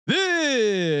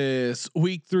This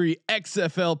Week 3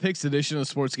 XFL Picks edition of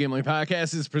Sports Gambling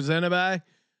Podcast is presented by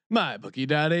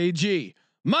MyBookie.ag.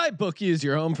 MyBookie is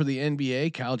your home for the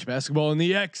NBA, college basketball, and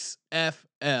the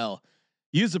XFL.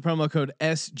 Use the promo code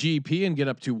SGP and get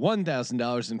up to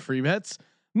 $1,000 in free bets.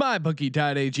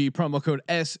 MyBookie.ag, promo code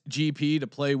SGP to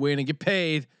play, win, and get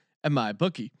paid at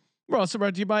MyBookie. We're also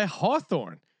brought to you by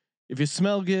Hawthorne. If you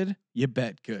smell good, you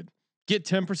bet good. Get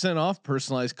 10% off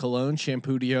personalized cologne,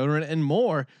 shampoo, deodorant, and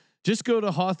more. Just go to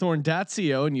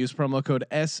hawthorne.co and use promo code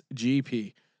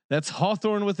SGP. That's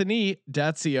Hawthorne with an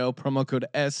E.co, promo code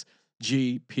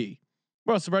SGP.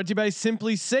 We're also brought to you by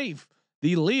Simply Safe,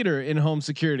 the leader in home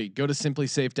security. Go to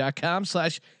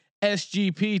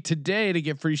simplysafe.com/SGP today to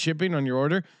get free shipping on your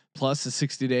order, plus a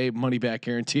 60-day money-back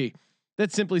guarantee.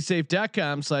 That's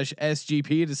simplysafe.com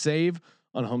 /SGP to save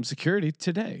on home security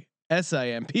today.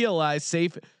 SIMPLI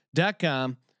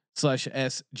safe.com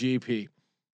 /SGP.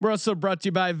 We're also brought to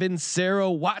you by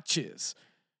Vincero Watches.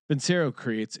 Vincero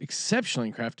creates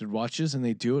exceptionally crafted watches, and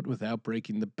they do it without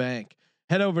breaking the bank.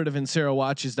 Head over to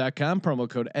vincerowatches.com, promo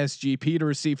code SGP to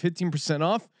receive 15%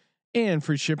 off and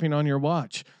free shipping on your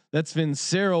watch. That's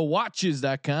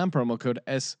vincerowatches.com, promo code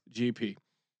SGP.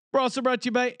 We're also brought to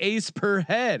you by Ace Per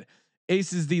Head.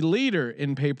 Ace is the leader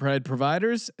in pay-per-head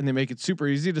providers, and they make it super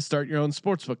easy to start your own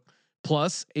sportsbook.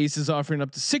 Plus, Ace is offering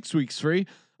up to 6 weeks free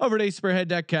over at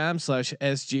aceperhead.com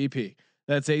 /SGP.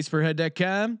 That's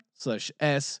aceperhead.com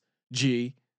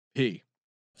 /SGP.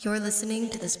 You're listening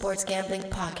to the Sports Gambling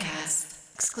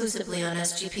Podcast, exclusively on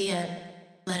SGPN.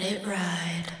 Let it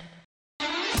ride.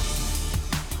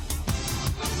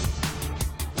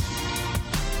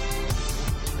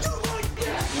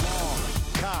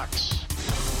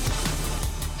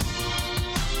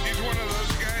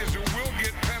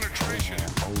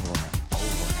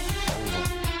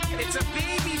 It's a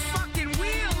baby fucking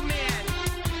wheel, man.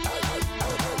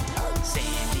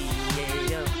 San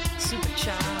Diego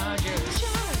Superchargers.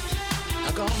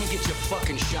 Now go home and get your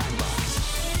fucking shine box.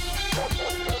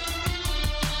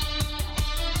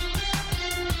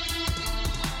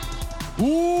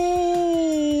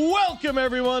 Ooh, welcome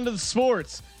everyone to the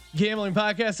Sports Gambling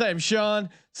Podcast. I am Sean,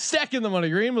 stacking the money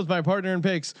green with my partner in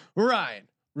picks, Ryan,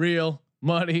 Real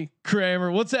Money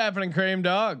Kramer. What's happening, Kramer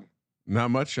dog?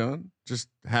 Not much, Sean. Just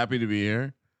happy to be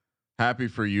here. Happy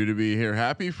for you to be here.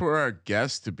 Happy for our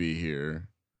guest to be here.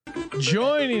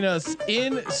 Joining us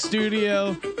in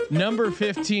studio, number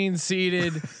 15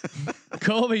 seated,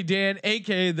 Colby Dan,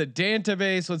 aka the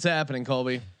Dantabase. What's happening,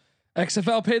 Colby?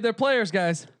 XFL paid their players,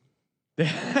 guys.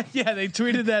 Yeah, they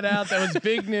tweeted that out. That was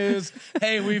big news.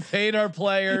 Hey, we've paid our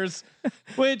players,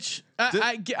 which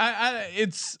I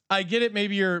get it.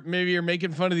 Maybe you're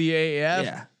making fun of the AAF,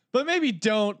 Yeah. but maybe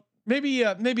don't. Maybe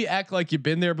act like you've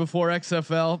been there before.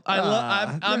 XFL.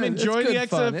 I'm enjoying the XFL.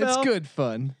 Fun. It's good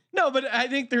fun. No, but I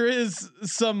think there is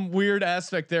some weird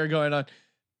aspect there going on.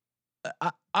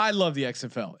 I love the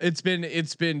XFL. It's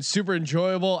been super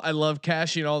enjoyable. I love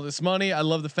cashing all this money. I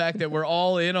love the fact that we're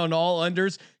all in on all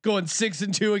unders, going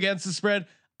 6-2 against the spread.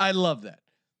 I love that.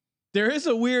 There is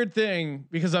a weird thing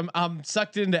because I'm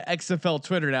sucked into XFL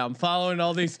Twitter now. I'm following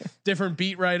all these different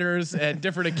beat writers and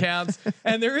different accounts,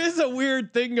 and there is a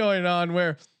weird thing going on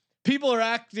where people are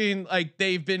acting like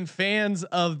they've been fans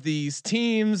of these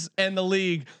teams and the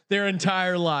league their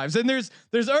entire lives. And there's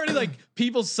already like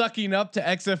people sucking up to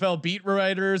XFL beat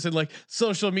writers and like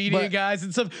social media guys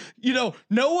and stuff. You know,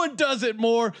 no one does it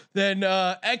more than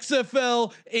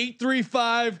XFL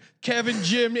 835 Kevin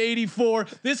Jim 84.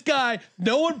 This guy,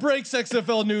 no one breaks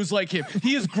XFL news like him.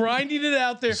 He is grinding it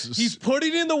out there. He's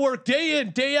putting in the work day in,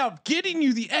 day out, getting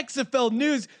you the XFL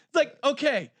news. It's like,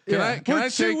 okay, we're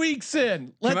 2 weeks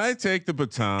in. Can I take the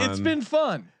baton? It's been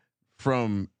fun.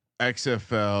 From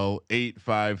XFL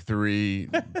 853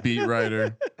 beat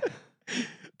writer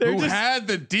who had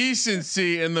the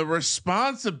decency and the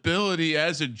responsibility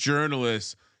as a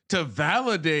journalist to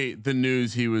validate the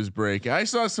news he was breaking. I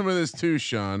saw some of this too,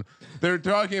 Sean. They're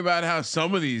talking about how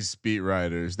some of these beat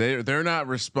writers, they're not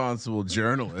responsible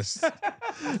journalists.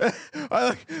 It's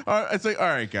like, all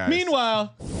right, guys.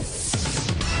 Meanwhile,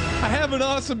 I have an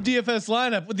awesome DFS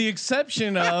lineup with the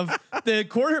exception of the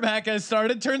quarterback I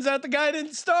started. Turns out the guy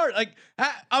didn't start. Like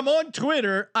I'm on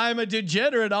Twitter. I'm a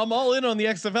degenerate. I'm all in on the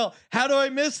XFL. How do I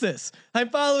miss this? I'm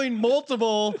following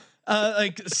multiple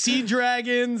like Sea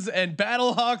Dragons and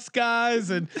Battlehawks guys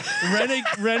and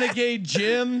Renegade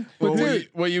Jim.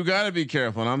 Well, you got to be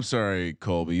careful. And I'm sorry,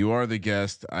 Colby, you are the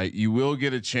guest. You will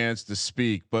get a chance to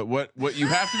speak, but what you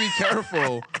have to be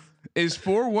careful is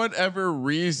for whatever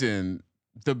reason,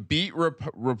 the beat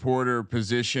reporter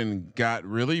position got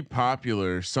really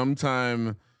popular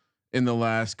sometime in the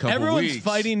last couple Everyone's weeks.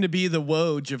 fighting to be the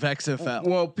Woj of XFL.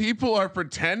 Well, people are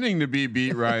pretending to be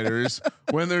beat writers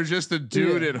when they're just a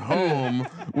dude at home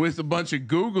with a bunch of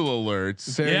Google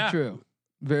alerts. Very true.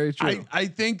 Very true. I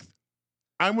think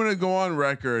I'm going to go on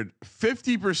record.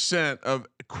 50% of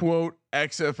quote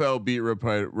XFL beat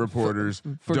reporters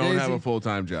for don't Daisy? have a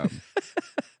full-time job.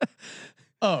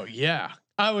 Oh yeah,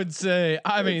 I would say.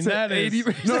 I mean, that is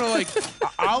 80%. No, like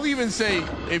I'll even say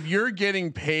if you're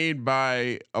getting paid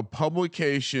by a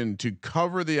publication to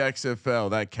cover the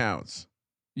XFL, that counts.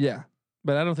 Yeah,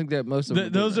 but I don't think that most of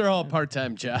them those do are that. all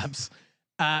part-time jobs.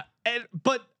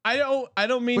 But I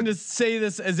don't mean to say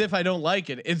this as if I don't like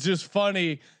it. It's just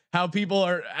funny how people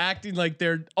are acting like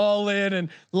they're all in and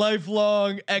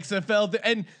lifelong XFL.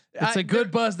 And It's a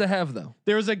good buzz to have, though.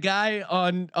 There was a guy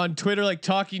on Twitter like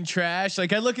talking trash.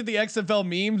 Like I look at the XFL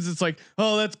memes, it's like,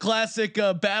 oh, that's classic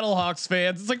Battlehawks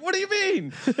fans. It's like, what do you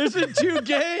mean? There's been 2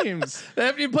 games. They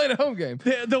haven't even played a home game.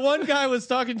 The one guy was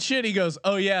talking shit. He goes,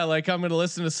 "Oh yeah, like I'm gonna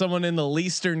listen to someone in the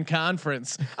Eastern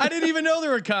Conference." I didn't even know there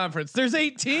were a conference. There's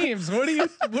 8 teams. What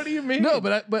do you mean? No,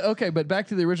 but okay, but back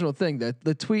to the original thing. That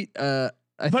the tweet.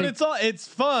 But it's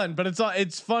fun. But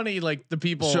it's funny. Like the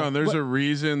people. Sean, there's a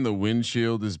reason the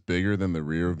windshield is bigger than the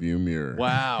rear view mirror.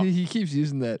 Wow. he keeps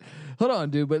using that. Hold on,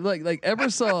 dude. But like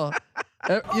ever saw,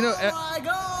 you know.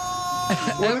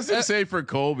 What does it say for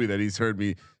Colby that he's heard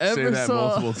me say that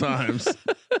multiple times?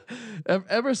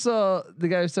 Ever saw the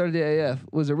guy who started the AF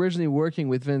was originally working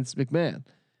with Vince McMahon,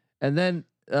 and then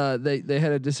they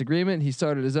had a disagreement. He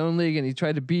started his own league and he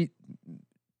tried to beat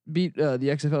the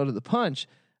XFL to the punch.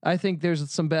 I think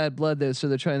there's some bad blood there, so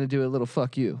they're trying to do a little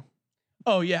fuck you.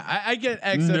 Oh yeah, I get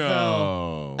XFL.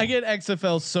 No. I get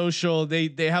XFL social. They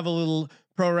have a little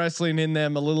pro wrestling in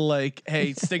them. A little like,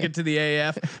 hey, stick it to the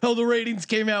AF. Oh, the ratings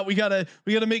came out. We gotta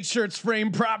make sure it's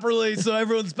framed properly so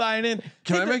everyone's buying in.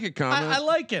 Can I make a comment? I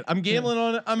like it. I'm gambling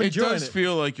on it. I'm It enjoying does it.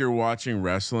 feel like you're watching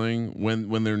wrestling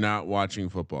when they're not watching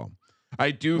football. I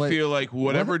do Wait, feel like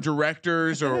whatever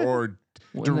directors or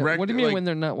What direct. do you mean like, when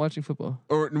they're not watching football?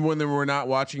 or when we're not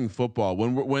watching football?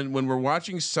 When we're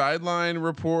watching sideline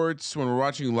reports, when we're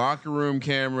watching locker room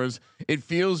cameras, it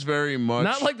feels very much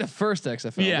Not like the first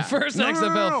XFL. Yeah. The first No, no, XFL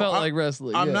no, no. felt I'm- like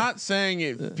wrestling. I'm yeah. not saying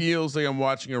it feels like I'm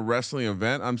watching a wrestling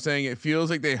event. I'm saying it feels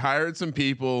like they hired some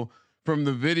people from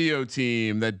the video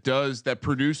team that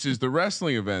produces the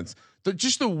wrestling events.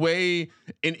 Just the way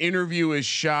an interview is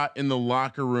shot in the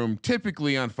locker room,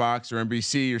 typically on Fox or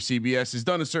NBC or CBS, is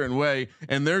done a certain way,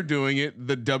 and they're doing it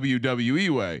the WWE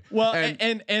way. Well,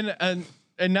 and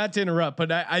not to interrupt,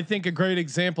 but I think a great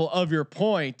example of your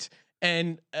point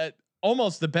and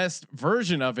almost the best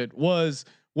version of it was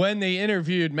when they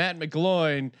interviewed Matt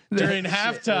McGloin during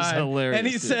halftime, hilarious, and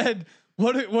he dude. said,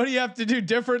 What do you have to do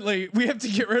differently? We have to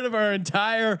get rid of our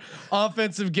entire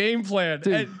offensive game plan,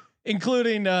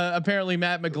 including apparently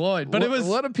Matt McGloin. But it was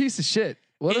what a piece of shit.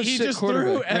 What a he shit just quarterback,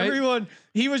 threw right? everyone.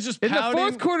 He was just In pouting. the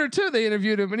fourth quarter too. They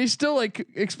interviewed him, and he's still like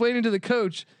explaining to the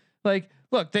coach, like,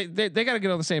 "Look, they got to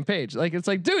get on the same page." Like, it's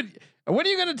like, dude, when are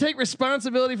you going to take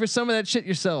responsibility for some of that shit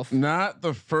yourself? Not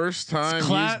the first time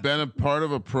he's been a part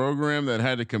of a program that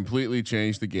had to completely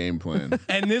change the game plan.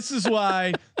 And this is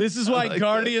why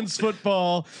Guardians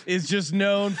football is just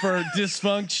known for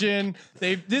dysfunction.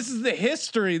 This is the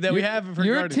history that we have for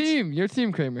your Guardians. your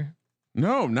team, Kramer.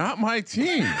 No, not my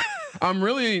team. I'm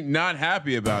really not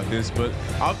happy about this, but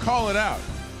I'll call it out.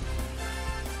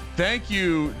 Thank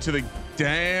you to the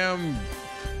damn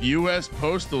U.S.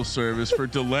 Postal Service for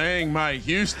delaying my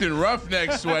Houston Roughneck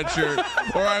sweatshirt,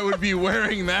 or I would be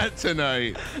wearing that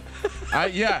tonight.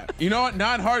 Yeah, you know what?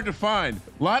 Not hard to find.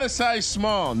 A lot of size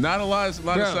small, not a lot of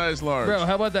size large. Bro,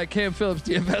 how about that Cam Phillips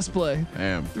DFS play?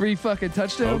 Damn. 3 fucking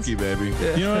touchdowns. Pokey, baby.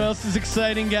 You know what else is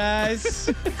exciting,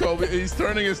 guys? Colby, he's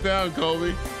turning us down,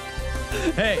 Colby.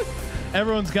 Hey,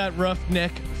 everyone's got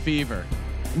roughneck fever.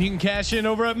 And you can cash in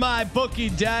over at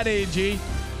mybookie.ag,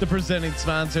 the presenting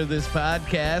sponsor of this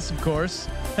podcast, of course.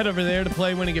 Head over there to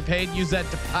play, win, and get paid. Use that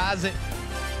deposit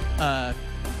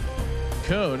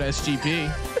code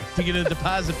SGP to get a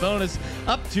deposit bonus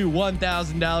up to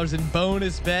 $1,000 in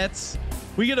bonus bets.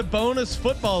 We get a bonus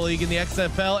football league in the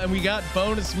XFL, and we got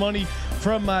bonus money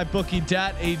from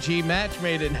mybookie.ag. Match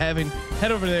made in heaven.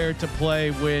 Head over there to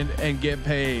play, win, and get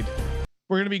paid.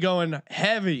 We're going to be going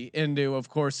heavy into, of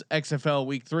course, XFL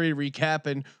week 3,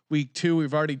 recapping week 2.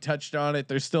 We've already touched on it.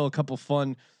 There's still a couple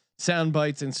fun sound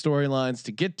bites and storylines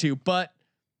to get to, but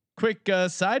quick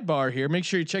sidebar here. Make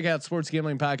sure you check out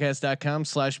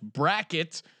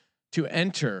sportsgamblingpodcast.com/bracket to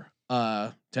enter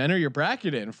your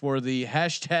bracket in for the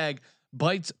hashtag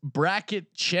Bites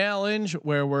Bracket Challenge,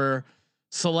 where we're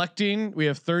selecting. We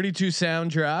have 32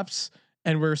 sound drops,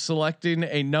 and we're selecting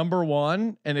a number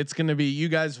one, and it's going to be you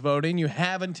guys voting. You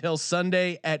have until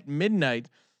Sunday at midnight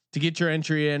to get your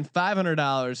entry in.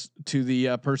 $500 to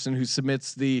the person who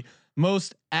submits the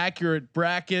most accurate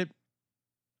bracket.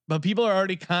 But people are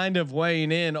already kind of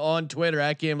weighing in on Twitter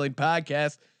at Gambling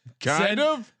Podcast.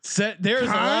 There is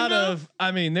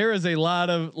a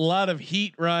lot of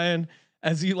heat, Ryan,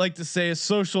 as you like to say. A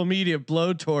social media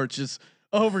blowtorch is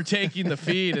overtaking the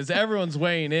feed as everyone's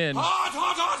weighing in.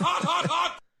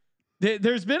 Hot.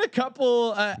 There's been a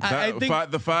couple. I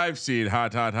think the 5 seed,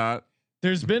 hot.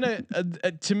 There's been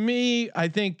a to me, I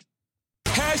think.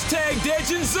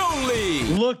 #Legends only.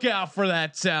 Look out for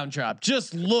that sound drop.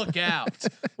 Just look out.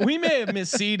 We may have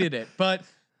misseeded it, but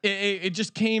it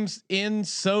just came in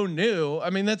so new. I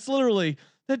mean, that's literally,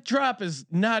 that drop is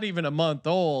not even a month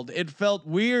old. It felt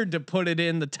weird to put it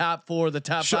in the top 4, the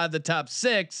top 5, the top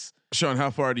 6. Sean,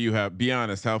 how far do you have? Be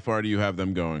honest. How far do you have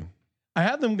them going? I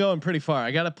have them going pretty far.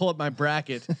 I got to pull up my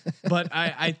bracket, but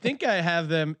I think I have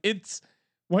them. It's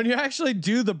when you actually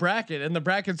do the bracket, and the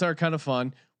brackets are kind of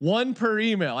fun. 1 per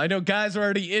email. I know guys are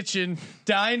already itching,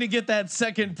 dying to get that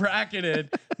second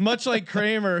bracketed, much like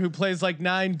Kramer, who plays like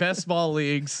 9 best ball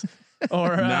leagues.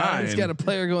 Or 9. He's got a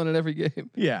player going in every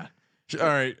game. Yeah. All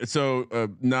right. So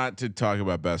not to talk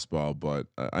about best ball, but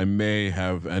I may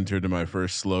have entered in my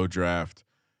first slow draft.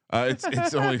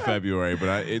 It's only February,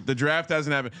 but the draft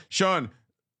hasn't happened. Sean,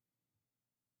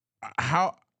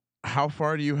 how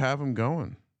far do you have them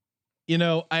going? You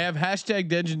know, I have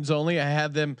 #Legends only. I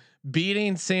have them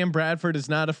beating Sam Bradford is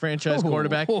not a franchise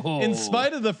quarterback, in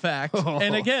spite of the fact,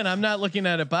 and again, I'm not looking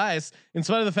at it biased, in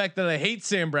spite of the fact that I hate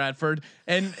Sam Bradford,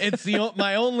 and it's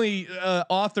my only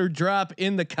author drop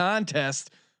in the contest.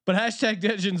 But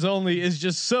 #Legends only is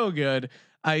just so good.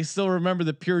 I still remember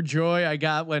the pure joy I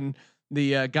got when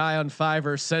the guy on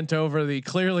Fiverr sent over the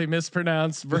clearly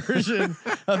mispronounced version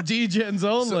of DGens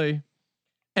only.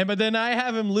 But then I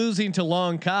have him losing to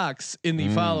Long Cox in the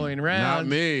following round.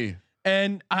 Not me.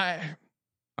 And I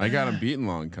got him beating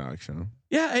Long Cox, huh?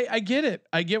 Yeah, I get it.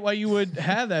 I get why you would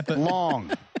have that, but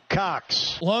Long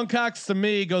Cox to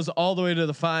me goes all the way to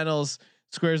the finals,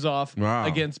 squares off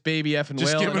against Baby F and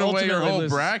Just Whale. giving away your whole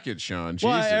bracket, Sean.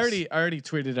 Well, Jesus. I already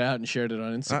tweeted it out and shared it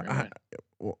on Instagram.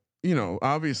 Well, you know,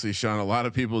 obviously, Sean, a lot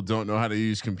of people don't know how to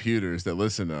use computers that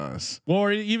listen to us. Well,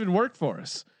 or even work for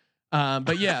us.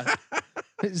 But yeah.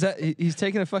 Is that he's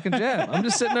taking a fucking jab? I'm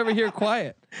just sitting over here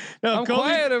quiet. No, I'm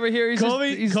quiet over here.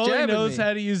 Colby knows me.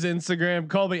 how to use Instagram.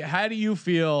 Colby, how do you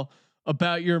feel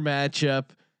about your matchup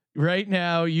right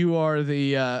now? You are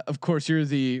the, of course, you're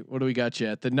the. What do we got you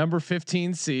at? The number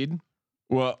 15 seed.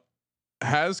 Well,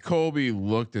 has Colby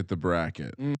looked at the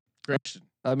bracket? Great.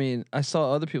 I mean, I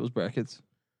saw other people's brackets.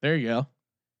 There you go.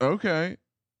 Okay.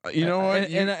 You know what?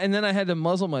 And then I had to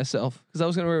muzzle myself because I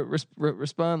was going to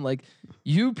respond like,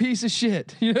 "You piece of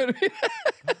shit." You know what I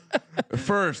mean?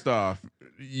 First off,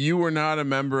 you were not a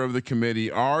member of the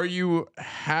committee. Are you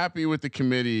happy with the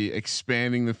committee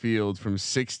expanding the field from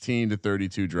 16 to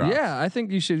 32 drops? Yeah, I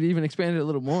think you should even expand it a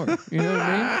little more. You know what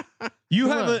I mean?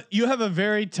 You have a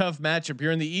very tough matchup.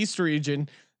 You're in the East region,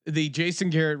 the Jason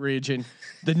Garrett region,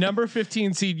 the number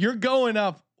 15 seed. You're going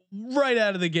up right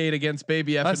out of the gate against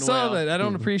Baby F. I saw that. I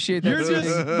don't appreciate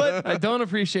that. But I don't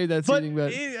appreciate that seeding.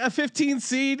 But a 15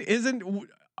 seed isn't.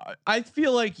 I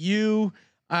feel like you.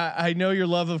 I know your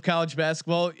love of college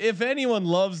basketball. If anyone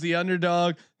loves the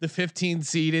underdog, the 15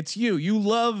 seed, it's you. You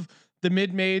love the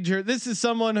mid-major. This is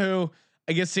someone who,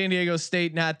 I guess San Diego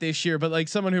State, not this year, but like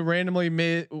someone who randomly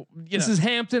this is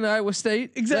Hampton, Iowa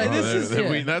State. Exactly.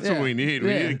 That's what we need.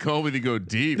 We need Colby to go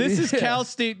deep. This is Cal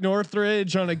State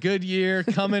Northridge on a good year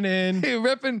coming in. Hey,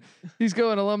 repping. He's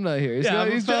going alumni here. He's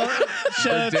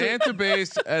Danta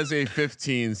base as a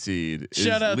 15 seed.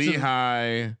 Shout out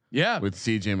Lehigh. Yeah, with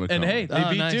CJ McCollum. And hey, they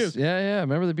beat nice. Duke. Yeah.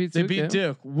 Remember they beat Duke. They beat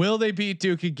Duke. Will they beat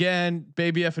Duke again?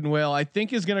 Baby F and Whale, I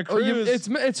think, is going to cruise.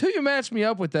 It's who you match me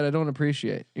up with that I don't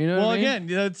appreciate. You know. Well, what I mean?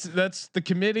 again, that's the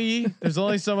committee. There's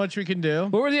only so much we can do.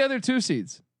 What were the other 2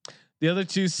 seeds? The other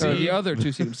 2 seeds. The other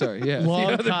 2 seeds. I'm sorry. Yeah.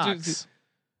 Long Cox.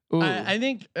 I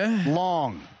think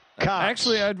Long Cox.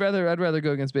 Actually, I'd rather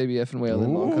go against Baby F and Whale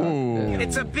than Long Cox. Yeah.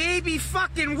 It's a baby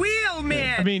fucking wheel,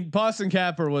 man. I mean, Boston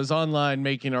Capper was online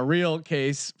making a real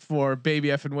case for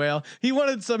Baby F and Whale. He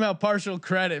wanted somehow partial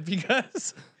credit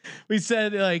because we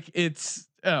said like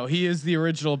he is the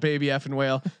original Baby F and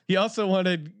Whale. He also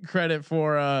wanted credit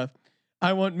for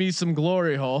I want me some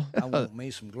glory hole. I want me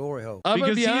some glory hole. I'm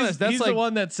gonna be honest. That's he's like the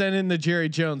one that sent in the Jerry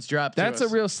Jones drop. That's a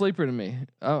real sleeper to me.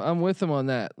 I'm with him on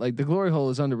that. Like the glory hole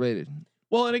is underrated.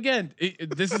 Well, and again,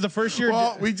 this is the first year.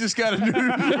 Well, we just got a new.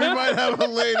 We might have a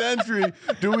late entry.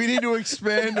 Do we need to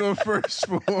expand to a first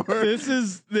four? This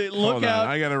is the look Hold out.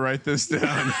 on, I got to write this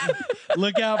down.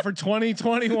 Look out for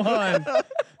 2021.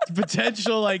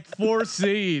 Potential like 4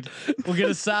 seed. We'll get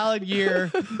a solid year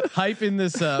hyping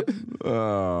this up.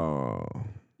 Oh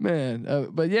man.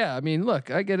 But yeah, I mean,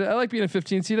 look, I get it. I like being a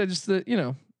 15 seed. I just, I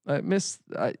miss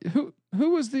who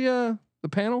was the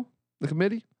panel, the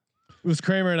committee? It was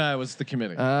Kramer and I was the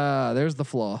committee. There's the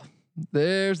flaw.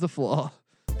 There's the flaw.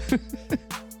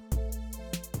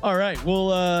 All right, we'll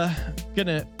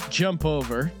gonna jump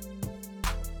over.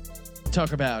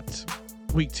 Talk about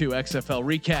week 2 XFL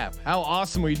recap. How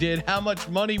awesome we did. How much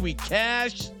money we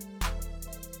cashed.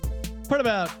 Part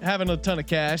about having a ton of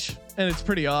cash, and it's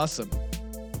pretty awesome.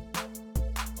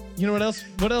 You know what else?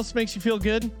 What else makes you feel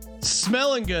good?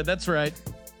 Smelling good. That's right.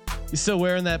 You still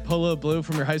wearing that polo blue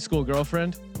from your high school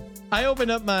girlfriend? I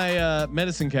opened up my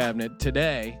medicine cabinet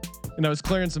today, and I was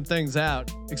clearing some things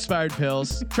out. Expired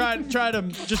pills. Tried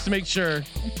them just to make sure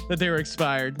that they were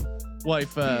expired.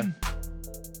 Wife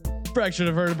fractured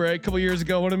a vertebrae a couple years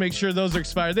ago. Want to make sure those are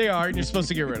expired. They are, and you're supposed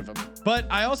to get rid of them. But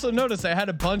I also noticed I had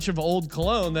a bunch of old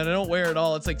cologne that I don't wear at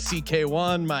all. It's like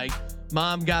CK1. My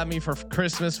mom got me for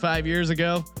Christmas 5 years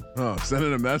ago. Oh,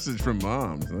 sending a message from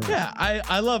mom. Oh. Yeah,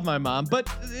 I love my mom,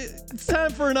 but it's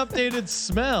time for an updated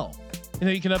smell. You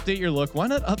know, you can update your look. Why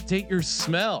not update your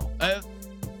smell?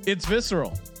 It's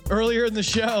visceral. Earlier in the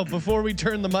show, before we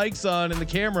turned the mics on and the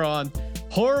camera on,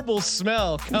 horrible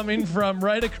smell coming from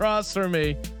right across from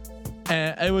me.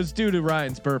 And it was due to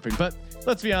Ryan's burping. But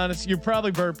let's be honest, you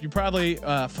probably burp, you probably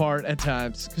fart at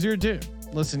times because you're a dude.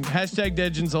 Listen, hashtag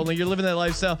Degens only. You're living that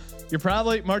lifestyle. You're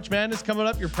probably March Madness coming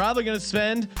up. You're probably going to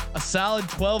spend a solid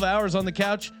 12 hours on the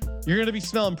couch. You're going to be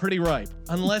smelling pretty ripe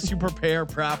unless you prepare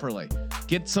properly.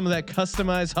 Get some of that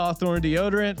customized Hawthorne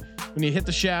deodorant. When you hit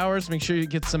the showers, make sure you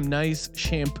get some nice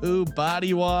shampoo,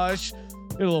 body wash,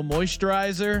 get a little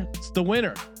moisturizer. It's the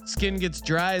winter. Skin gets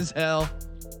dry as hell.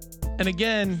 And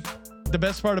again, the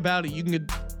best part about it, you can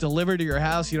get delivered to your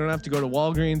house. You don't have to go to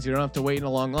Walgreens. You don't have to wait in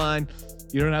a long line.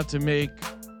 You don't have to make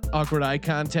awkward eye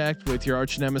contact with your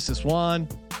arch nemesis Juan.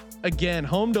 Again,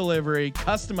 home delivery,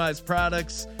 customized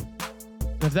products.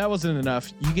 If that wasn't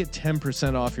enough, you get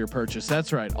 10% off your purchase.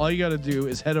 That's right. All you got to do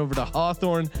is head over to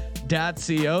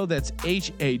hawthorne.co. That's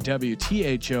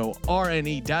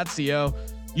HAWTHORNE.co.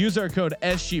 Use our code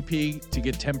SGP to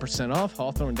get 10% off.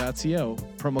 Hawthorne.co.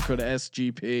 Promo code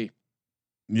SGP.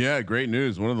 Yeah, great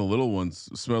news. One of the little ones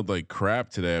smelled like crap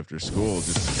today after school.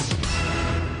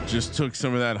 Just took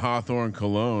some of that Hawthorne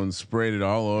cologne, sprayed it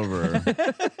all over her.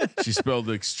 She smelled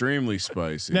extremely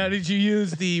spicy. Now, did you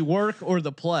use the work or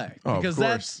the play? Because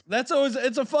that's always,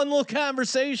 it's a fun little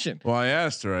conversation. Well, I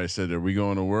asked her, I said, are we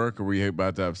going to work or are we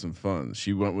about to have some fun?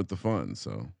 She went with the fun.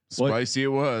 So spicy it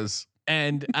was.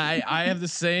 And I have the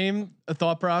same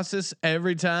thought process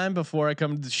every time before I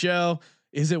come to the show.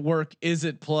 Is it work? Is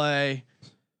it play?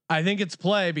 I think it's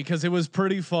play because it was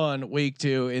pretty fun week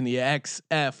 2 in the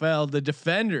XFL. The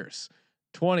Defenders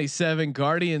 27,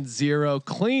 Guardians 0,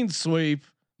 clean sweep.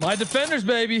 My Defenders,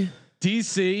 baby.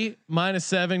 DC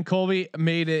 -7. Colby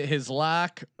made it his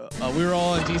lock. We were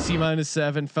all on DC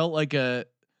 -7. Felt like a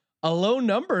low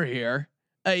number here,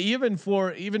 even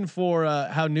for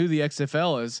how new the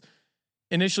XFL is.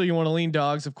 Initially, you want to lean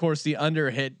dogs. Of course, the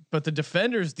under hit, but the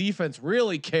Defenders defense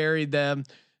really carried them.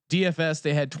 DFS,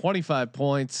 they had 25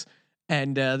 points,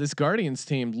 and this Guardians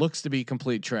team looks to be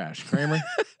complete trash. Kramer.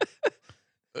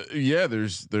 Yeah,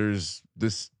 there's this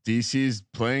DC's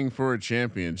playing for a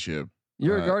championship.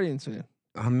 You're a Guardians fan.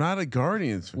 I'm not a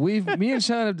Guardians fan. Me and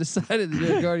Sean have decided to be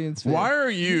a Guardians fan. Why are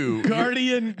you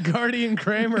Guardian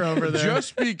Kramer over there?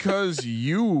 Just because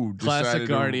you decided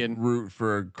to root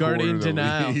for a Guardian quarter of the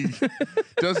denial league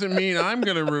doesn't mean I'm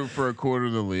going to root for a quarter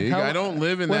of the league. I don't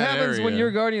live in that area. What happens when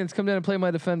your Guardians come down and play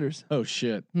my Defenders? Oh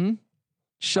shit.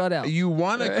 Shut out. You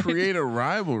want to create a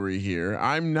rivalry here.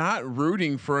 I'm not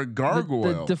rooting for a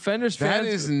gargoyle. The Defenders fans, that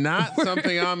is not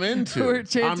something I'm into. We're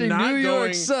chanting New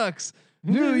York sucks.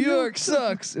 New York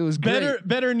sucks. It was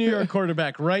better New York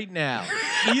quarterback right now.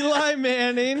 Eli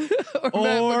Manning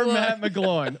or Matt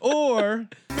McGloin or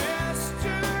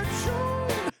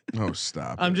oh,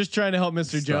 stop. I'm just trying to help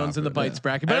Mr. Jones in the bites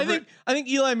bracket. But I think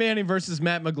Eli Manning versus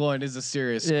Matt McGloin is a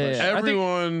serious question.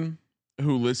 Everyone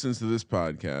who listens to this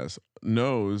podcast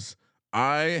knows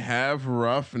I have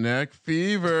roughneck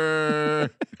fever.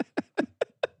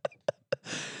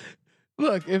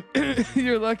 Look, if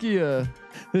you're lucky,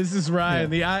 this is Ryan.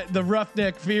 The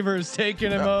roughneck fever is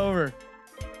taking him over.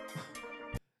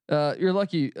 You're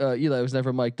lucky Eli was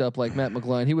never mic'd up like Matt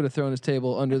McGline. He would have thrown his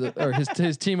table under the or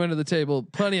his team under the table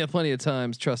plenty of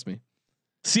times. Trust me.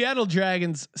 Seattle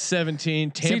Dragons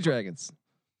 17. Sea Dragons.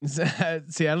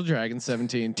 Seattle Dragons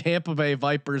 17. Tampa Bay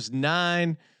Vipers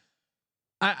 9.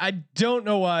 I don't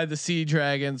know why the Sea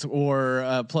Dragons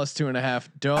were +2.5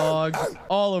 dogs.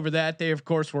 All over that. They of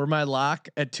course were my lock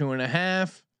at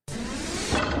 2.5.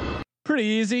 Pretty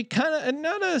easy, kind of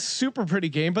not a super pretty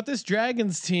game, but this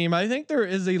Dragons team, I think there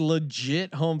is a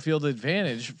legit home field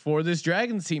advantage for this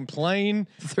Dragons team playing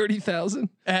 30,000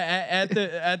 at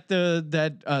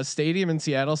that stadium in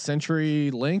Seattle, Century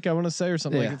Link, I want to say, or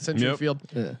something like that, Century Field.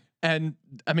 Yeah. And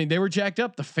I mean, they were jacked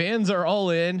up. The fans are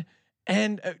all in,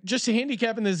 and just to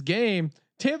handicap in this game,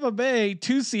 Tampa Bay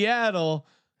to Seattle.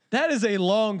 That is a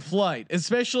long flight,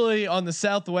 especially on the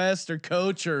Southwest or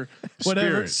Coach or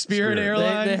whatever Spirit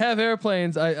Airlines. They have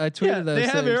airplanes. I tweeted those. They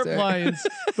have airplanes,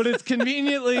 but it's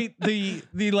conveniently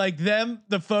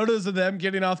the photos of them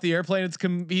getting off the airplane. It's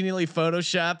conveniently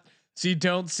photoshopped, so you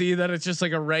don't see that it's just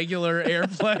like a regular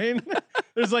airplane.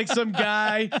 There's like some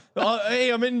guy.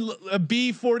 Hey, I'm in a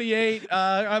B-48.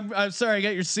 I'm sorry, I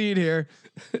got your seat here.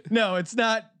 No, it's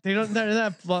not. They're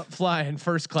not flying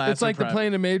first class. It's like the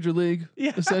plane in Major League,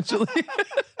 essentially.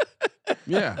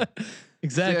 Yeah,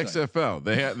 exactly. It's the XFL.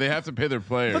 They have to pay their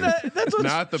players, that's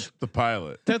not the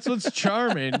pilot. That's what's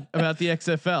charming about the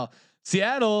XFL.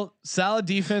 Seattle, solid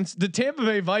defense. The Tampa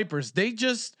Bay Vipers, they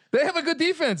have a good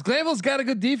defense. Glanville's got a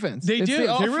good defense. They do.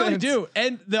 They really do.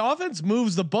 And the offense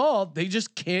moves the ball. They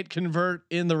just can't convert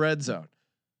in the red zone.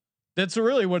 That's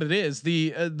really what it is.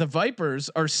 The Vipers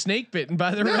are snake bitten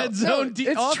by the red zone. It's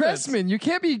offense. Trestman. You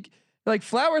can't be like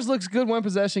Flowers looks good one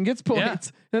possession, gets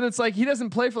points, and it's like he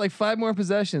doesn't play for like 5 more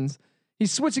possessions.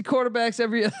 He's switching quarterbacks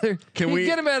every other. Can we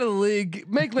get him out of the league?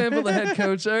 Make Glanville the head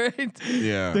coach. All right.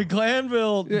 Yeah. The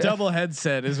Glanville double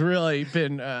headset has really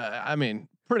been,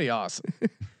 pretty awesome.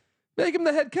 Make him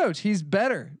the head coach. He's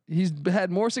better. He's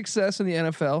had more success in the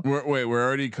NFL. We're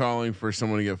already calling for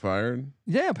someone to get fired.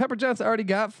 Yeah, Pepper Johnson already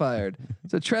got fired.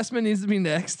 So Trestman needs to be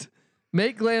next.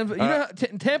 Make Glanville. You know,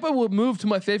 Tampa will move to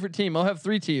my favorite team. I'll have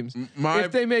 3 teams.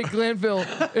 If they make Glanville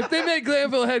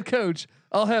head coach,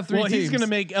 I'll have 3 teams. Well, he's going to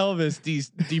make Elvis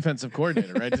defensive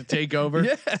coordinator, right? To take over.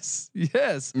 Yes.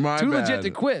 Legit to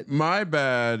quit. My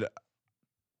bad.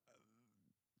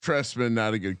 Trestman,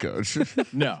 not a good coach.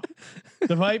 No.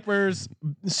 The Vipers,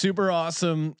 super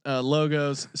awesome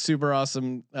logos, super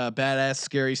awesome badass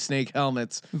scary snake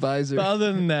helmets, visor. But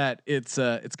other than that, it's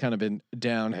kind of been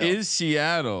downhill. Is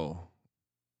Seattle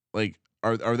like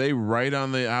are they right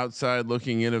on the outside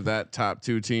looking in of that top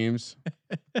 2 teams?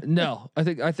 No, I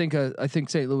think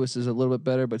St. Louis is a little bit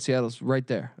better, but Seattle's right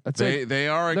there. They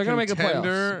are a they're gonna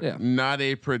contender, make a playoffs. not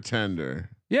a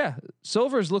pretender. Yeah,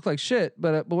 Silvers look like shit,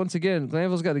 but once again,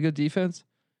 Glanville's got a good defense.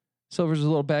 Silvers is a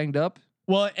little banged up.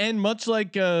 Well, and much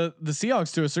like the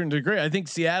Seahawks to a certain degree, I think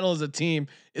Seattle is a team.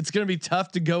 It's going to be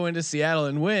tough to go into Seattle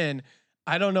and win.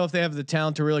 I don't know if they have the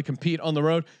talent to really compete on the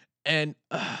road. And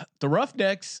the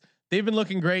Roughnecks, they've been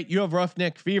looking great. You have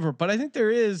Roughneck fever, but I think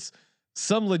there is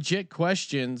some legit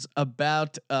questions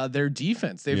about their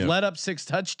defense. They've let up 6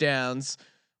 touchdowns.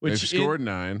 They've scored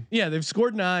 9. Yeah, they've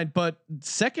scored 9, but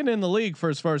second in the league for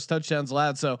as far as touchdowns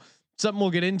allowed. So something we'll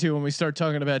get into when we start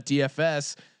talking about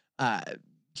DFS.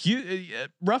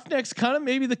 Roughnecks, kind of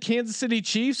maybe the Kansas City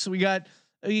Chiefs. You got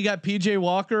PJ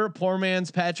Walker, poor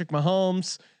man's Patrick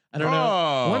Mahomes. I don't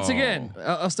know. Once again,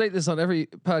 I'll state this on every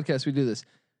podcast we do this.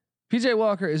 PJ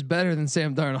Walker is better than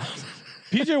Sam Darnold.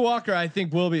 PJ Walker, I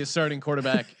think, will be a starting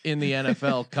quarterback in the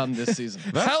NFL come this season.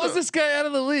 How is this guy out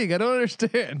of the league? I don't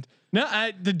understand. No,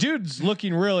 the dude's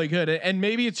looking really good, and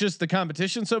maybe it's just the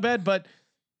competition so bad, but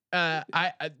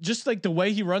I just like the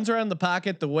way he runs around the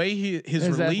pocket, the way his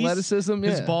release, athleticism,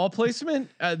 his ball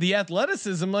placement, the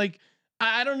athleticism. Like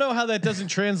I don't know how that doesn't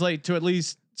translate to at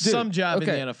least some job in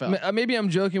the NFL. Maybe I'm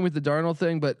joking with the Darnold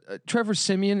thing, but Trevor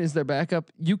Siemian is their backup.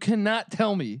 You cannot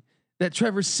tell me that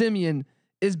Trevor Siemian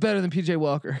is better than PJ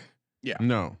Walker. Yeah,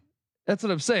 no, that's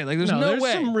what I'm saying. Like there's no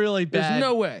way. Some really bad. There's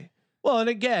no way. Well, and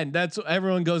again, that's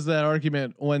everyone goes to that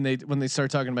argument when they start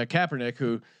talking about Kaepernick,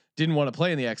 who didn't want to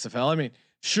play in the XFL. I mean,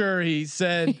 sure, he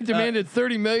said he demanded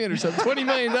 $30 million or something, $20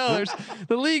 million.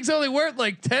 The league's only worth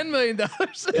like $10 million.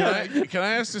 Can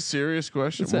I ask a serious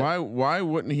question? Why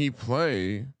wouldn't he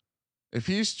play if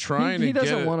he's trying he to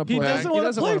doesn't want to play? He doesn't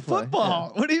want to play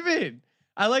football. Yeah. What do you mean?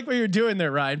 I like what you're doing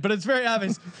there, Ryan, but it's very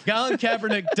obvious. Colin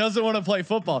Kaepernick doesn't want to play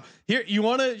football. Here, you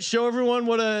want to show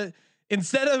everyone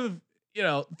instead of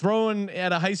throwing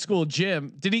at a high school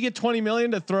gym, did he get $20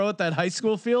 million to throw at that high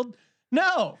school field?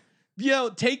 No,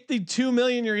 take the $2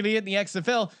 million you're gonna get in the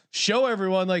XFL, show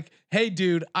everyone like, hey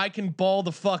dude, I can ball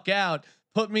the fuck out.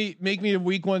 Make me a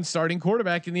week 1 starting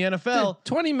quarterback in the NFL.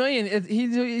 Dude, $20 million.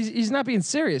 He's not being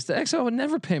serious. The XFL would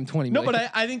never pay him $20 million. No,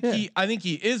 but I think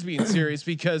he is being serious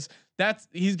because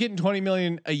he's getting $20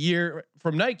 million a year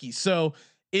from Nike. So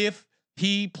if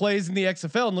he plays in the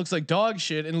XFL and looks like dog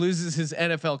shit and loses his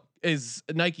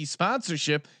Nike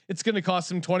sponsorship, it's going to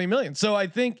cost him $20 million. So I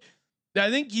think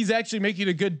he's actually making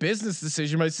a good business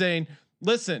decision by saying,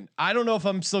 listen, I don't know if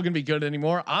I'm still going to be good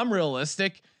anymore. I'm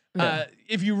realistic. Yeah.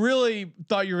 If you really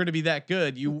thought you were going to be that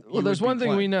good, there's one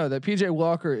thing we know, that PJ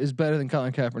Walker is better than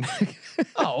Colin Kaepernick.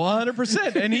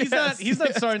 100%. And he's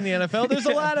not starting the NFL. There's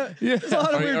a lot of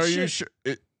weird shit.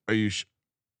 Are you sure?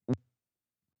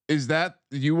 Is that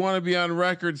you want to be on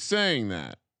record saying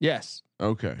that? Yes.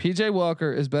 Okay. PJ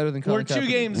Walker is better than Colin Kaepernick. We're 2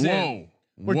 games in.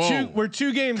 We're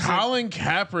 2 games. Colin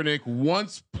Kaepernick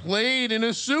once played in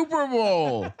a Super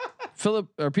Bowl.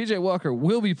 PJ Walker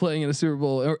will be playing in a Super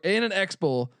Bowl or in an X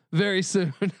Bowl very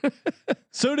soon.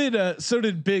 So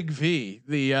did Big V,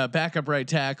 the backup right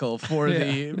tackle for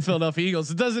the Philadelphia Eagles.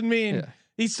 It doesn't mean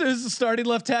he's a starting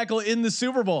left tackle in the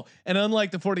Super Bowl. And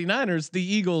unlike the 49ers, the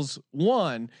Eagles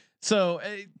won. So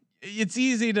it's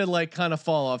easy to like kind of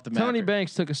fall off the map. Tony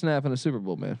Banks took a snap in a Super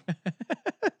Bowl, man.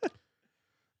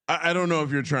 I don't know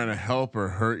if you're trying to help or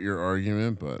hurt your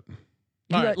argument, but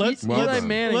all right, let's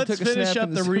finish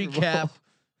up the recap Bowl.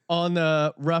 on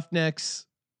the Roughnecks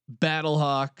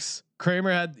Battlehawks.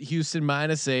 Kramer had Houston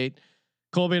 -8.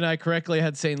 Colby and I correctly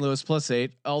had St. Louis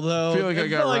 +8. Although I feel like I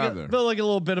got robbed there. Felt like a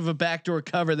little bit of a backdoor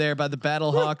cover there by the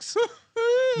Battlehawks.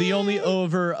 The only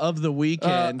over of the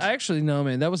weekend. Actually, no,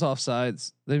 man, that was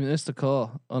offsides. They missed a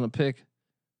call on a pick.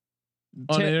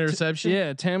 On an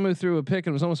interception? Tamu threw a pick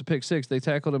and it was almost a pick 6. They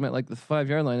tackled him at like the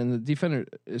 5-yard line, and the defender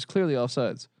is clearly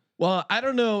offsides. Well, I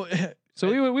don't know. So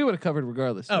we would have covered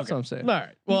regardless. That's what I'm saying. All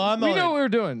right. Well, we know what we're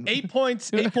doing. 8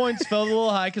 points. 8 points felt a little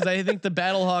high because I think the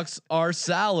Battlehawks are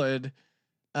solid.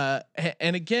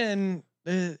 And again,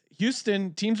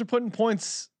 Houston teams are putting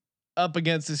points up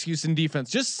against this Houston defense.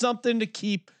 Just something to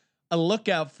keep a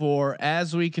lookout for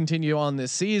as we continue on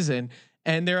this season.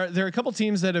 And there are a couple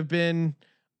teams that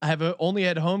have only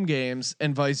had home games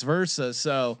and vice versa.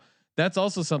 So that's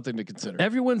also something to consider.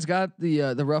 Everyone's got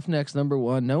the Roughnecks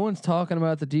 #1. No one's talking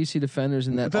about the DC Defenders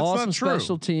and that awesome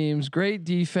special teams, great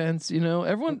defense.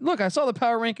 Everyone look. I saw the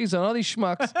power rankings on all these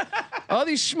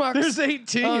schmucks. There's 8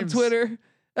 teams on Twitter.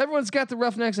 Everyone's got the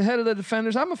Roughnecks ahead of the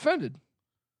Defenders. I'm offended.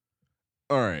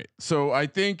 All right, so I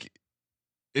think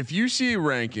if you see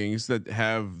rankings that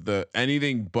have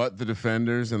anything but the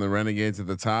Defenders and the Renegades at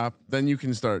the top, then you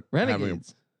can start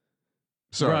Renegades.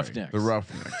 The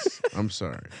Roughnecks. I'm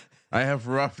sorry. I have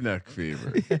roughneck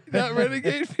fever. Not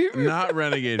Renegade fever. Not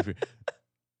Renegade fever.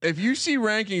 If you see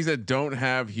rankings that don't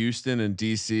have Houston and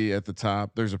DC at the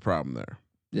top, there's a problem there.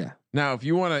 Yeah. Now, if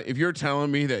you're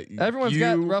telling me that everyone's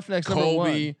got Roughnecks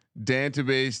Colby,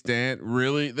 Dantabase, Dan,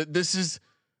 really, this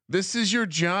is your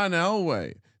John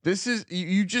Elway. This is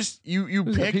you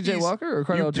pick PJ Walker or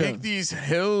Cardell Jones? Pick these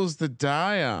hills to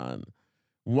die on.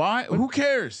 Why? Who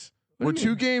cares? We're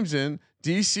 2 games in.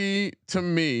 DC to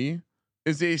me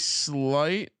is a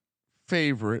slight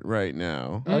favorite right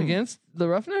now against the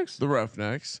Roughnecks. The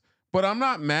Roughnecks, but I'm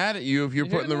not mad at you if you're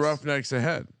putting the Roughnecks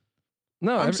ahead.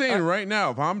 No, I'm saying right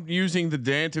now, if I'm using the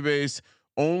database,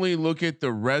 only look at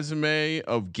the resume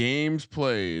of games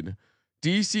played.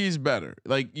 DC's better.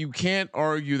 Like you can't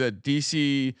argue that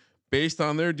DC, based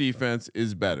on their defense,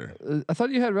 is better. I thought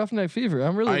you had Roughneck fever.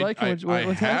 I'm really liking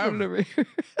what's happening over here.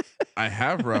 I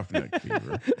have Roughneck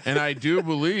fever, and I do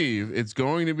believe it's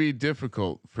going to be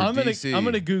difficult for DC. I'm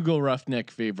gonna Google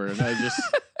Roughneck fever, and I just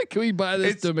can we buy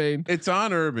this domain? It's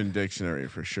on Urban Dictionary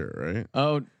for sure, right?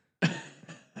 Oh.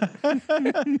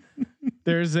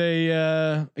 There's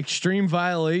a extreme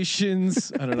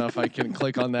violations. I don't know if I can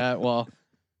click on that.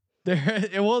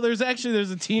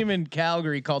 There's a team in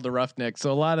Calgary called the Roughnecks,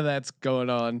 so a lot of that's going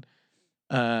on.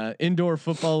 Indoor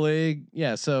football league,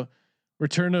 yeah. So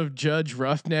return of Judge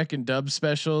Roughneck and dub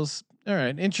specials. All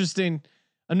right, interesting.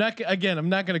 I'm not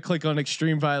going to click on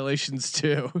extreme violations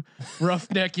too.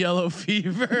 Roughneck yellow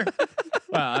fever.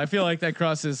 Wow, I feel like that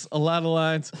crosses a lot of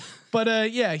lines.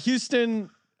 But yeah, Houston.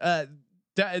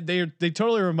 They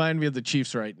totally remind me of the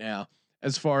Chiefs right now,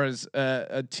 as far as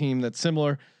a team that's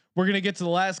similar. We're gonna get to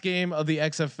the last game of the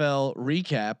XFL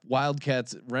recap: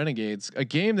 Wildcats Renegades, a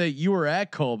game that you were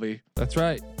at, Colby. That's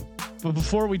right. But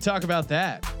before we talk about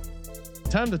that,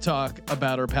 time to talk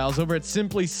about our pals over at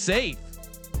Simply Safe.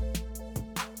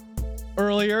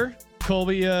 Earlier,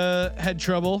 Colby had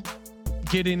trouble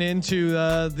getting into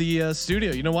the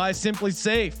studio. You know why? Simply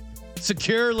Safe.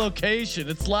 secure location.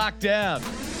 It's locked down.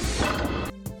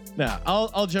 Now,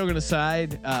 all joking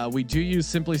aside, we do use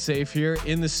Simply Safe here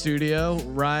in the studio.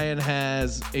 Ryan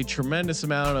has a tremendous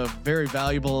amount of very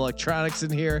valuable electronics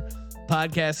in here,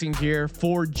 podcasting gear,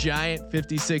 4 giant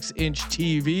 56-inch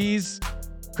TVs.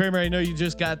 Kramer, I know you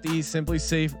just got the Simply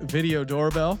Safe video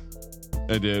doorbell.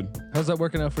 I did. How's that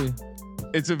working out for you?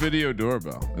 It's a video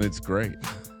doorbell and it's great.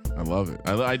 I love it.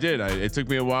 I did. It took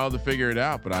me a while to figure it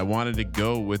out, but I wanted to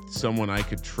go with someone I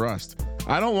could trust.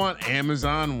 I don't want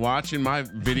Amazon watching my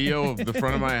video of the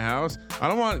front of my house. I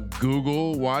don't want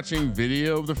Google watching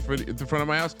video of the front of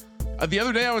my house. The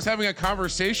other day I was having a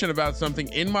conversation about something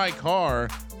in my car.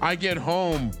 I get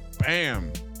home, bam,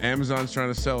 Amazon's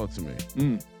trying to sell it to me.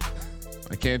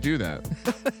 I can't do that.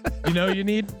 You know you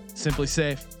need Simply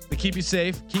Safe. They keep you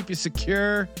safe, keep you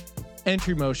secure.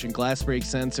 Entry motion glass break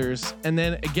sensors, and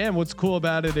then again, what's cool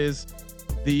about it is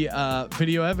the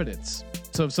video evidence.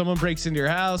 So if someone breaks into your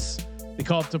house, they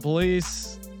call up the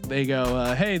police. They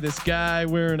go, "Hey, this guy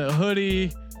wearing a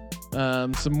hoodie,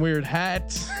 some weird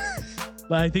hat.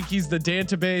 I think he's the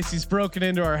database. He's broken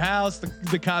into our house."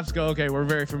 The cops go, "Okay, we're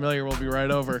very familiar. We'll be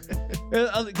right over,"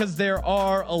 because there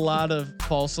are a lot of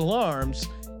false alarms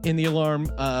in the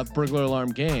burglar alarm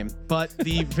game. But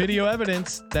the video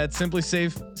evidence that Simply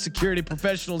Safe security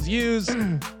professionals use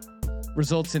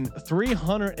results in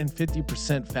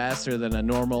 350% faster than a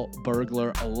normal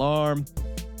burglar alarm.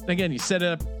 And again, you set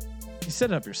it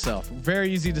up yourself.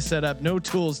 Very easy to set up. No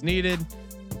tools needed.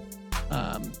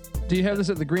 Do you have this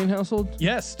at the Green household?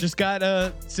 Yes, just got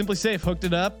Simply Safe, hooked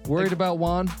it up. Worried about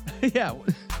Juan? Yeah,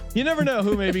 you never know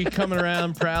who may be coming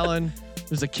around prowling.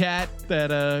 There's a cat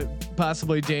that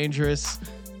possibly dangerous.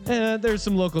 There's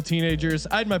some local teenagers.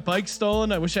 I had my bike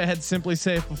stolen. I wish I had Simply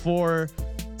Safe before.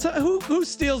 So who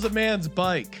steals a man's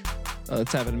bike? Oh,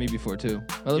 that's happened to me before too.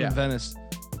 I live in Venice.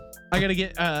 I gotta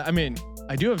get. I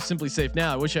do have Simply Safe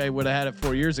now. I wish I would have had it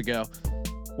 4 years ago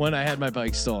when I had my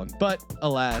bike stolen. But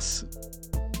alas,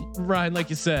 Ryan, like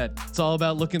you said, it's all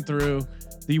about looking through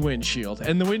the windshield,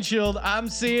 and the windshield I'm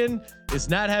seeing is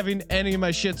not having any of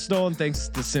my shit stolen thanks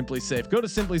to Simply Safe. Go to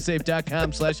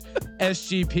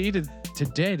simplysafe.com/SGP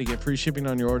today to get free shipping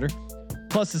on your order,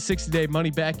 plus a 60-day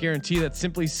money back guarantee. That's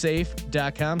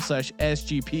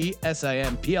simplysafe.com/SGP,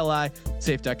 SIMPLI,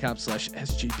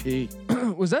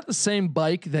 safe.com/SGP. Was that the same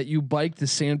bike that you biked to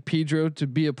San Pedro to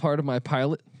be a part of my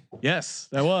pilot? Yes,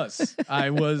 that was. I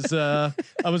was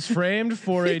framed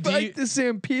for a bike to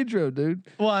San Pedro, dude.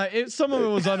 Well, some of it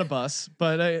was on a bus,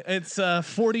 but it's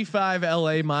 45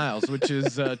 LA miles, which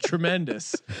is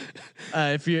tremendous.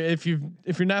 If you're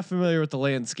not familiar with the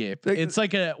landscape, it's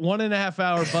like a 1.5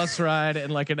 hour bus ride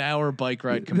and like an hour bike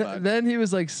ride combined. Then he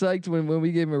was like psyched when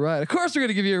we gave him a ride. Of course we're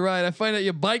gonna give you a ride. I find out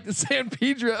you bike to San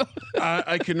Pedro.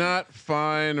 I could not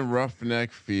find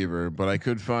Roughneck Fever, but I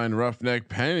could find Roughneck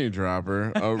Panty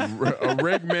Dropper. A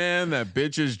rig man that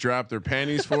bitches drop their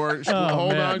panties for.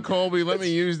 Hold on, Colby. Let me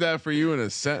use that for you in a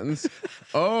sentence.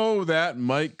 Oh, that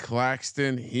Mike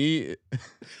Claxton. He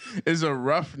is a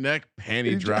roughneck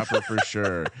panty dropper for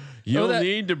sure. You'll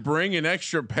need to bring an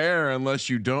extra pair unless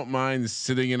you don't mind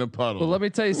sitting in a puddle. Well, let me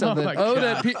tell you something.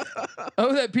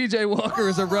 That PJ Walker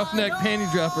is a roughneck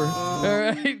panty dropper. All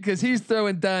right, because he's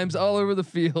throwing dimes all over the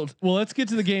field. Well, let's get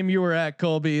to the game you were at,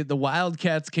 Colby. The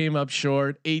Wildcats came up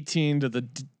short, 18 to the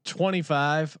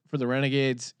 25 for the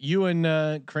Renegades. You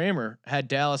and Kramer had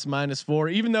Dallas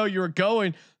 -4. Even though you were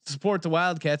going to support the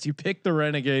Wildcats, you picked the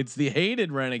Renegades, the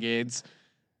hated Renegades.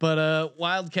 But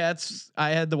Wildcats, I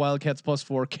had the Wildcats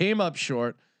 +4, came up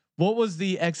short. What was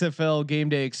the XFL game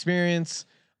day experience?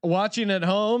 Watching at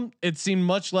home, it seemed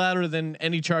much louder than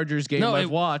any Chargers game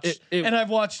I've watched. And I've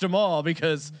watched them all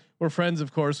because we're friends,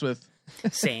 of course, with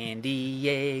San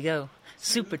Diego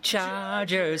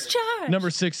Superchargers. Charge.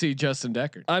 number 6 seed Justin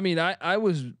Deckard. I mean, I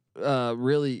was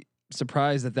really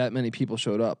surprised that many people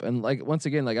showed up. And like, once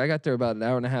again, like I got there about an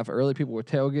hour and a half early. People were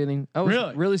tailgating. I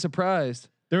was really surprised.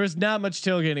 There was not much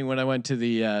tailgating when I went to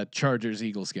the Chargers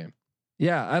Eagles game.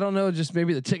 Yeah, I don't know. Just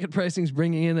maybe the ticket pricing's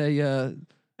bringing in a,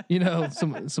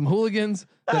 some hooligans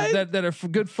that are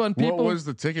good fun people. What was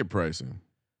the ticket pricing?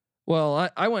 Well,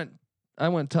 I went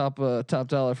top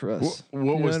dollar for us.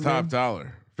 What was top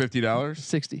dollar? $50?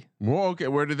 60. Well, okay.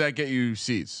 Where did that get you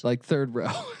seats? Like third row.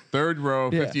 Third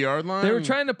row, 50-yard line. They were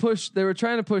trying to push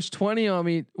 20 on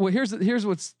me. Well, here's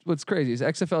what's crazy is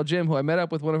XFL Jim, who I met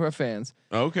up with, one of our fans.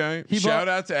 Okay. Shout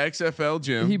out to XFL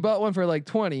Jim. He bought one for like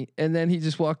 20, and then he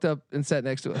just walked up and sat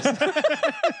next to us.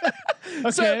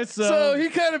 Okay, so he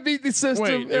kind of beat the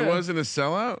system. Wait, it wasn't a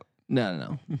sellout?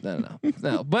 No.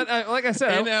 But like I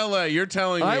said, in LA, you're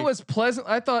telling me I was pleasant.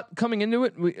 I thought coming into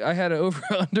it, I had an over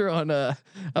under on. I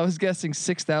was guessing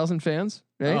 6,000 fans.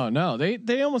 Right? Oh no,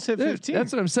 they almost hit 15.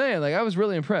 That's what I'm saying. Like I was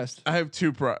really impressed. I have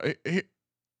two.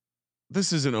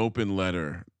 This is an open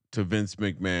letter to Vince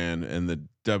McMahon and the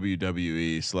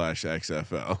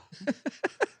WWE/XFL.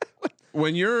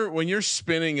 When you're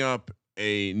spinning up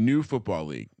a new football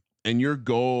league and your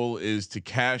goal is to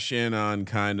cash in on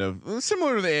kind of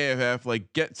similar to the AFF,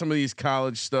 like get some of these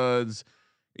college studs,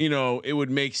 it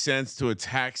would make sense to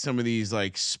attack some of these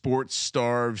like sports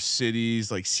starved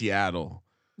cities like Seattle,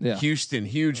 Houston,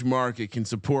 huge market, can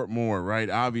support more, right?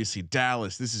 Obviously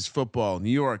Dallas, this is football. New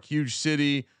York, huge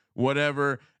city,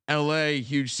 whatever. LA,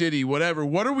 huge city, whatever.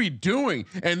 What are we doing?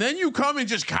 And then you come and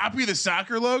just copy the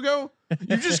soccer logo.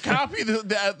 You just copy the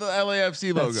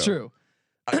LAFC logo. That's true.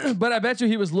 But I bet you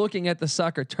he was looking at the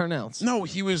soccer turnouts. No,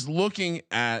 he was looking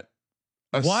at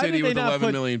a city with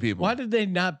 11 million people. Why did they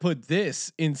not put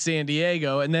this in San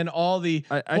Diego? And then all the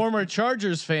former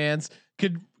Chargers fans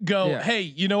could go, hey,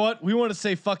 you know what? We want to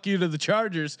say fuck you to the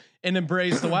Chargers and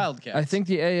embrace the Wildcats. I think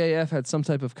the AAF had some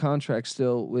type of contract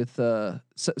still with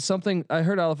something. I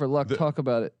heard Oliver Luck talk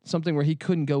about it. Something where he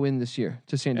couldn't go in this year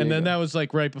to San Diego. And then that was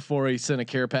like right before he sent a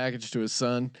care package to his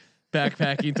son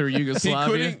backpacking through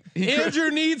Yugoslavia. Andrew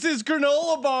needs his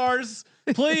granola bars.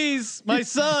 Please, my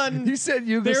son. He said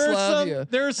Yugoslavia.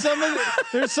 There's some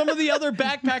of the other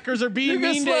backpackers are being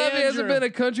mean to Andrew. Yugoslavia hasn't been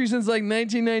a country since like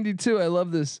 1992. I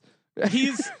love this.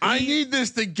 I need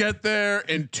this to get there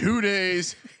in 2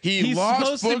 days. He's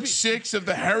lost book 6 of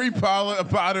the Harry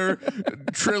Potter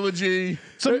trilogy.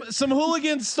 Some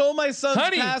hooligans stole my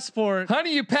son's passport.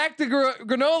 Honey, you packed the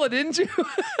granola, didn't you?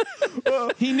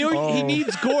 He knew he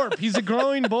needs Gorp. He's a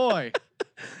growing boy.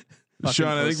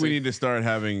 Sean, I think we need to start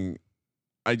having.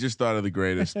 I just thought of the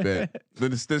greatest bit.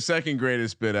 The second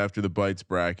greatest bit after the bites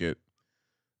bracket.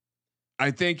 I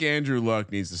think Andrew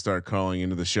Luck needs to start calling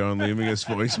into the show and leaving us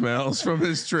voicemails from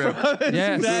his trip.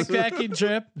 Backpacking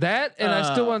trip. That and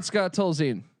I still want Scott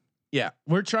Tolzien. Yeah,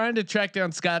 we're trying to track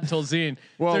down Scott Tolzien.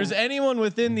 Well, if there's anyone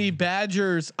within the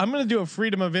Badgers, I'm going to do a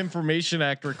Freedom of Information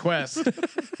Act request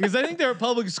because I think they're a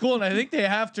public school and I think they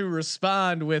have to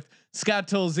respond with Scott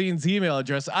Tolzien's email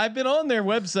address. I've been on their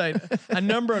website a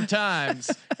number of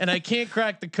times and I can't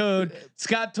crack the code.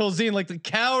 Scott Tolzien, like the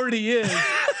coward he is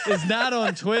not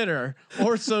on Twitter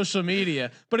or social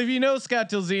media. But if you know Scott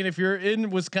Tolzien, if you're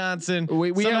in Wisconsin,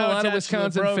 we have a lot of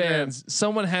Wisconsin fans.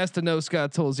 Someone has to know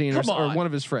Scott Tolzien or one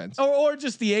of his friends, or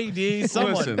just the AD.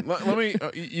 Someone. Listen, let me.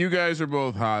 You guys are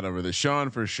both hot over this, Sean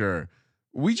for sure.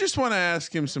 We just want to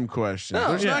ask him some questions.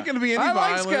 There's not going to be any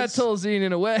violence. I like Scott Tolzien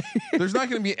in a way. There's not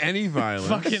going to be any violence.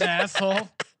 Fucking asshole.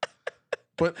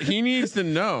 But he needs to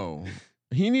know.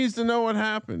 He needs to know what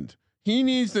happened. He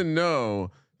needs to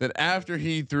know that after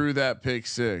he threw that pick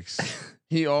 6,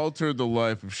 he altered the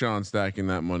life of Sean stacking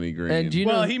that money green. And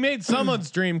he made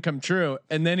someone's dream come true,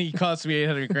 and then he cost me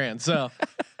 $800,000. So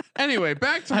anyway,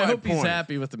 back to my point. I hope he's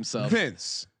happy with himself.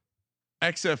 Vince,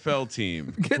 XFL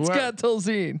team. Get Scott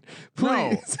Tolzien,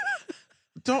 please.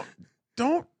 No,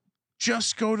 don't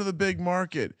just go to the big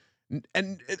market.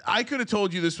 And I could have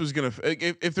told you this was gonna.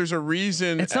 If there's a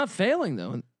reason, it's not failing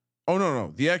though. Oh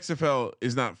no, the XFL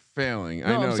is not failing. No,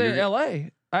 I know. I'm saying LA.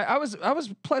 I was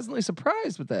pleasantly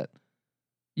surprised with that.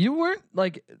 You weren't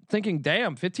like thinking,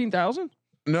 damn, 15,000?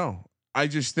 No, I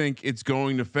just think it's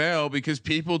going to fail because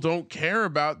people don't care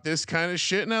about this kind of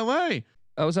shit in LA.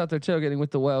 I was out there tailgating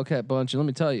with the Wildcat bunch, and let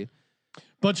me tell you,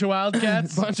 bunch of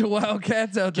Wildcats, out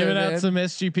there giving out some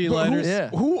SGP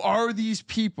lighters. Who are these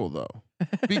people though?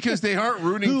 Because they aren't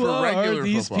rooting for regular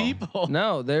these football. People?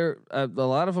 No, they're a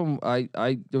lot of them.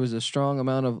 There was a strong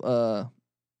amount of.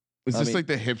 Is this like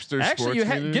the hipster? Actually,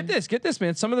 get this,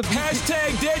 man. Some of the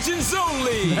hashtag Legends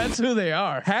Only. That's who they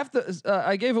are. Half the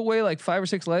I gave away like 5 or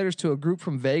 6 lighters to a group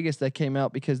from Vegas that came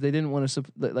out because they didn't want to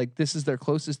like this is their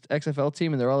closest XFL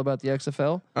team and they're all about the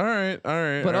XFL. All right.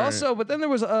 But also, but then there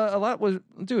was a lot of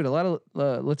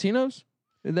Latinos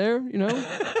there,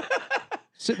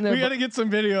 sitting there. We got to get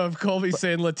some video of Colby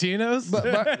saying Latinos,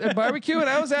 barbecue, and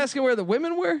I was asking where the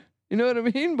women were. You know what I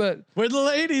mean? But where the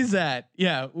ladies at?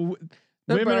 Yeah.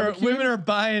 Women are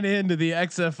buying into the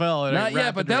XFL. Not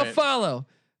yet, but they'll follow.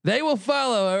 They will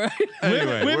follow. All right.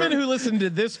 Anyway, women who listen to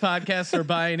this podcast are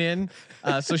buying in.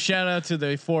 So shout out to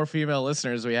the 4 female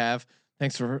listeners we have.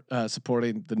 Thanks for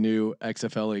supporting the new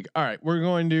XFL league. All right, we're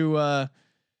going to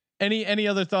any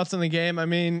other thoughts on the game? I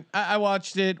mean, I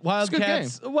watched it.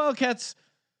 Wildcats.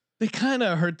 They kind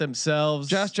of hurt themselves.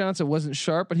 Josh Johnson wasn't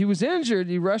sharp, but he was injured.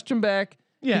 He rushed him back.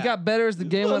 Yeah, he got better as the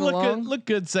game went along. Looked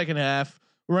good second half.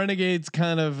 Renegades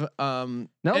kind of and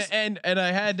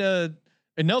I had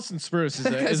and Nelson Spruce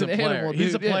is a player. Animal,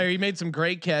 he's a dude, player. He made some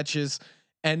great catches,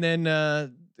 and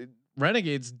then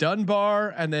Renegades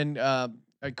Dunbar, and then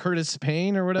Curtis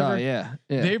Payne or whatever. Oh yeah.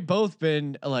 They've both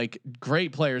been like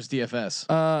great players. DFS.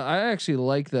 I actually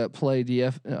like that play.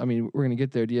 I mean, we're gonna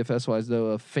get there DFS wise though.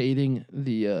 Of fading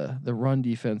the run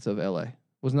defense of LA.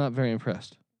 Was not very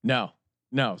impressed. No,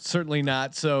 certainly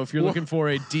not. So if you're looking for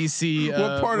a DC,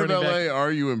 what part of LA back,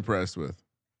 are you impressed with?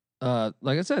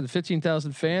 Like I said,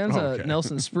 15,000 fans. Okay.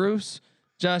 Nelson Spruce,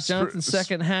 Josh Johnson,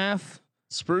 second half.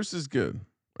 Spruce is good.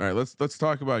 All right, let's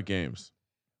talk about games.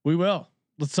 We will.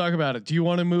 Let's talk about it. Do you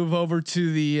want to move over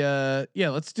to the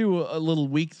let's do a little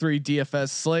week 3 DFS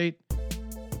slate.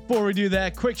 Before we do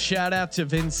that, quick shout out to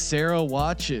Vincero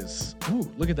Watches.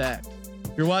 Ooh, look at that.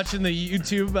 If you're watching the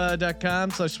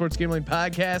youtube.com/sportsgambling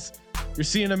podcast, you're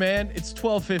seeing a man. It's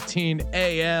 12:15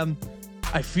 a.m.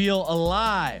 I feel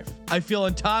alive. I feel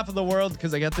on top of the world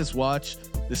because I got this watch,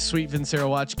 this sweet Vincero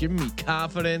watch, giving me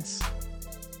confidence.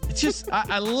 It's just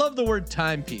I love the word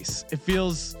timepiece. It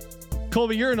feels,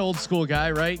 Colby, you're an old school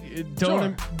guy, right?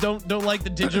 Don't like the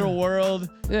digital world.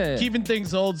 Yeah. Keeping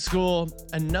things old school.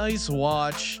 A nice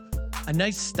watch, a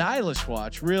nice stylish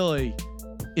watch, really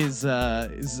is a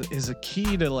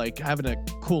key to like having a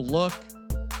cool look,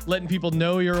 letting people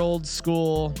know you're old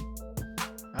school.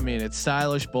 I mean, it's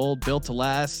stylish, bold, built to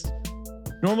last.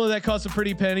 Normally that costs a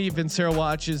pretty penny. Vincero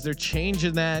watches, they're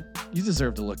changing that. You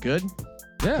deserve to look good.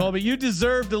 Yeah, Colby, you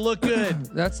deserve to look good.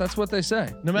 that's what they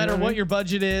say. No matter what your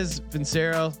budget is,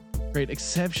 Vincero, great,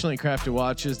 exceptionally crafted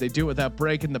watches. They do it without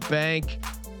breaking the bank.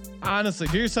 Honestly,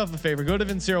 do yourself a favor. Go to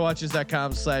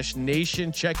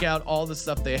vincerowatches.com/nation. Check out all the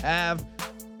stuff they have.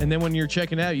 And then when you're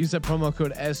checking out, use that promo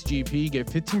code SGP. Get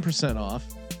 15% off.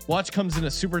 Watch comes in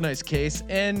a super nice case.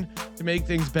 And to make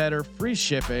things better, free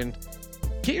shipping.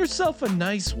 Get yourself a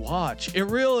nice watch. It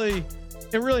really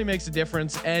makes a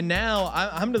difference. And now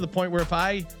I'm to the point where if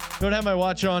I don't have my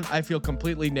watch on, I feel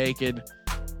completely naked.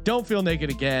 Don't feel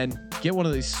naked again. Get one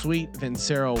of these sweet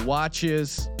Vincero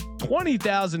watches.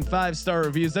 20,000 5-star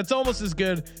reviews. That's almost as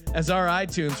good as our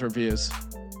iTunes reviews.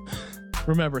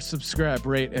 Remember, subscribe,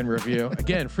 rate, and review.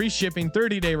 Again, free shipping,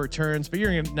 30-day returns, but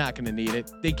you're not going to need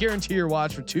it. They guarantee your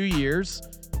watch for 2 years.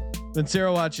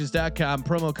 VinceroWatches.com,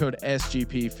 promo code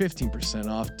SGP, 15%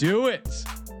 off. Do it.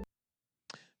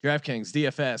 DraftKings,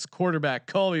 DFS, quarterback.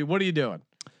 Colby, what are you doing?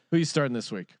 Who are you starting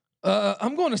this week?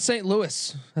 I'm going to St.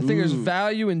 Louis. I think there's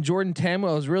value in Jordan Tamwo.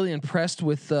 I was really impressed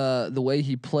with the way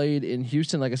he played in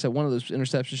Houston. Like I said, one of those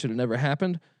interceptions should have never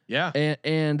happened. Yeah.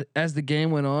 And as the game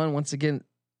went on, once again,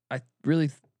 I really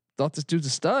thought this dude's a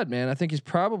stud, man. I think he's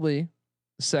probably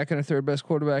the second or third best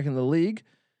quarterback in the league.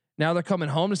 Now they're coming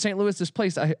home to St. Louis. This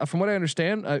place, from what I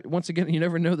understand, once again, you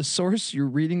never know the source you're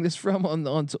reading this from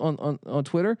on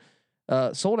Twitter.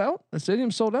 Sold out. The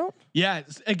stadium sold out. Yeah.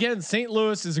 Again, St.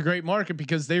 Louis is a great market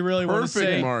because they really want to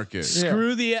say, market.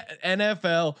 Screw the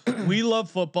NFL. We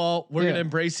love football. We're going to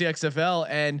embrace the XFL.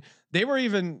 And they were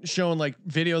even showing like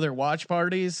video of their watch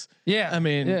parties. Yeah. I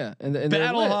mean, and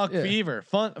Battlehawk Fever,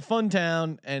 fun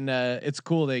town. And it's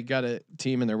cool. They got a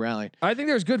team and they're rallying. I think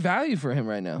there's good value for him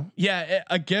right now. Yeah.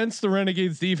 Against the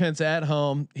Renegades defense at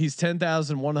home, he's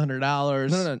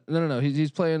 $10,100. No.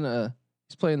 He's playing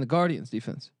the Guardians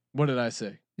defense. What did I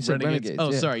say? You said Renegades.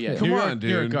 Oh, sorry. Yeah. Come on,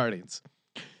 dude. You're Guardians.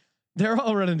 They're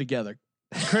all running together.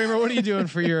 Kramer, what are you doing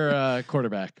for your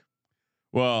quarterback?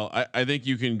 Well, I think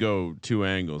you can go two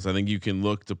angles. I think you can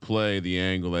look to play the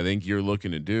angle I think you're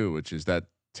looking to do, which is that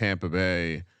Tampa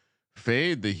Bay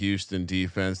fade the Houston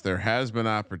defense. There has been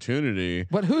opportunity.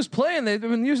 But who's playing? They've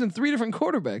been using 3 different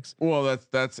quarterbacks. Well,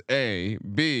 that's A.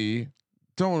 B.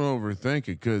 Don't overthink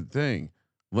a good thing.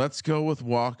 Let's go with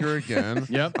Walker again.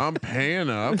 Yep. I'm paying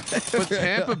up. But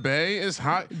Tampa Bay is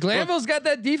hot. Glanville's got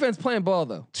that defense playing ball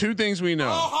though. Two things we know.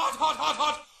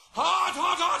 Hot.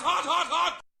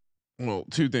 Well,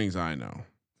 two things I know.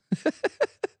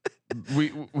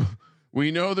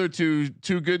 we know they're two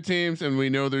good teams, and we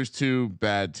know there's 2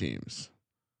 bad teams.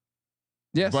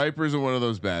 Yes, Vipers are one of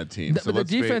those bad teams. But the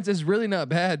defense is really not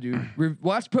bad, dude.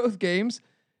 Watch both games.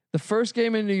 The first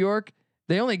game in New York,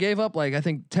 they only gave up like I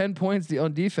think 10 points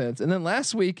on defense, and then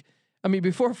last week, I mean,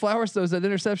 before Flowers throws that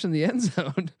interception in the end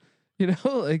zone,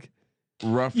 like.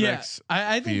 Roughnecks.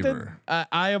 Yeah, I think fever. that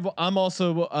I'm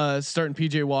also starting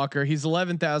PJ Walker. He's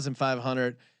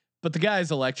 11,500, but the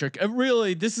guy's electric.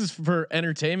 Really, this is for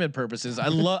entertainment purposes. I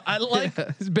like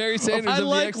Barry Sanders. I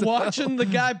like watching the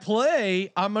guy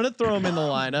play. I'm gonna throw him in the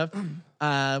lineup.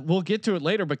 We'll get to it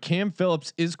later, but Cam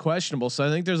Phillips is questionable, so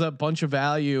I think there's a bunch of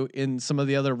value in some of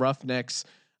the other Roughnecks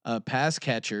pass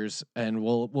catchers, and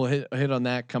we'll hit on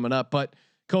that coming up. But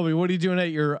Colby, what are you doing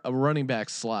at your running back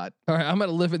slot? All right, I'm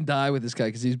gonna live and die with this guy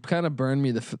because he's kind of burned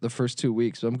me the first 2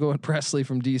 weeks. So I'm going Presley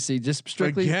from DC, just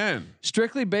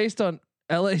strictly based on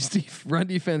LA's run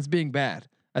defense being bad.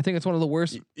 I think it's one of the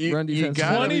worst run defenses.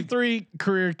 23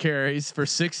 career carries for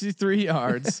 63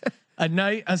 yards.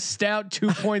 A stout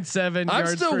 2.7. I'm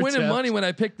yards still winning money when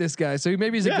I pick this guy, so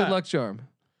maybe he's a good luck charm.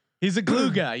 He's a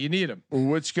glue guy. You need him.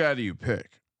 Which guy do you pick?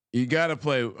 You got to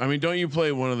play. I mean, don't you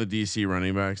play one of the DC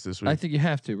running backs this week? I think you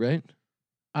have to, right?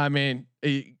 I mean,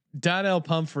 Donnell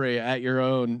Pumphrey at your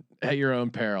own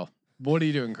peril. What are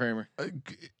you doing, Kramer?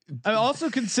 I also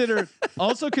consider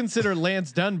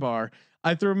Lance Dunbar.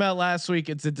 I threw him out last week.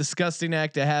 It's a disgusting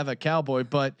act to have a Cowboy,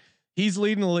 but he's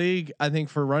leading the league, I think,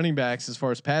 for running backs as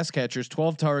far as pass catchers.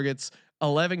 12 targets,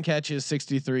 11 catches,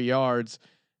 63 yards.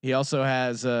 He also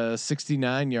has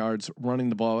 69 yards running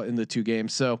the ball in the 2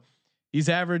 games. So he's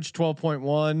averaged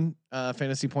 12.1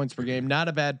 fantasy points per game. Not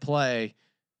a bad play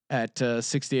at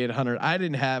 6,800. I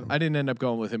didn't end up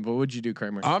going with him, but what'd you do,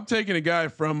 Kramer? I'm taking a guy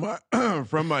from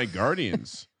my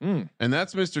Guardians, and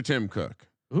that's Mr. Tim Cook.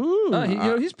 Ooh,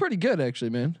 he's pretty good actually,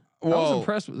 man. Well, I was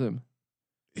impressed with him.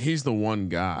 He's the one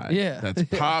guy that's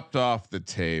popped off the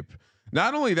tape.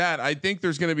 Not only that, I think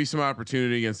there's going to be some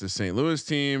opportunity against the St. Louis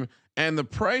team. And the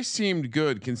price seemed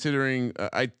good considering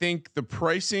I think the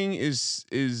pricing is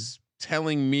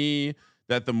telling me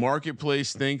that the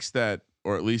marketplace thinks that,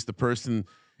 or at least the person,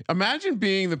 imagine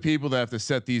being the people that have to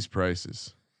set these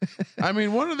prices. I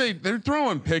mean, what are they? They're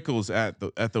throwing pickles at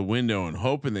the window and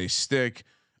hoping they stick.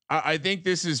 I think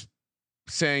this is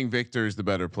saying Victor is the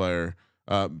better player.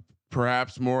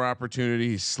 Perhaps more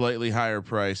opportunity, slightly higher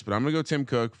price, but I'm gonna go Tim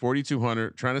Cook,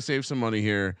 4,200. Trying to save some money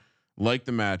here. Like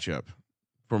the matchup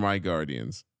for my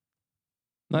Guardians.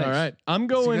 Nice. All right, I'm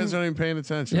going. So you guys aren't even paying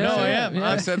attention. No, I am.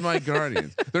 I said my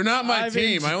Guardians. They're not my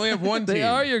team. I only have one team. They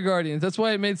are your Guardians. That's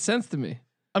why it made sense to me.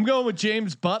 I'm going with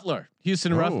James Butler,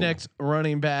 Houston Roughnecks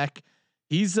running back.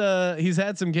 He's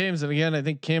had some games, and again, I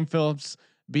think Cam Phillips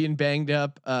being banged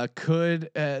up could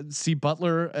see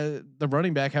Butler, the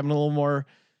running back, having a little more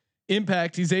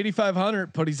impact. He's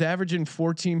 8,500, but he's averaging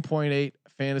 14.8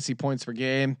 fantasy points per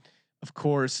game. Of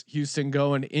course, Houston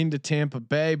going into Tampa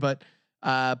Bay, but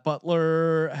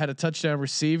Butler had a touchdown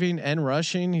receiving and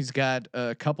rushing. He's got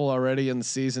a couple already in the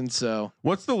season. So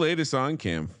what's the latest on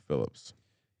Cam Phillips?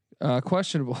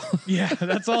 Questionable. Yeah,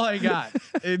 that's all I got.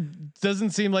 It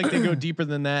doesn't seem like they go deeper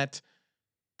than that.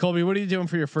 Colby, what are you doing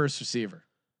for your first receiver?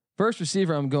 First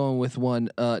receiver, I'm going with one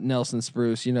Nelson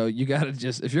Spruce. You know, you got to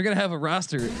just, if you're going to have a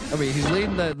roster, I mean, he's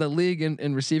leading the league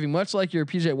in receiving, much like your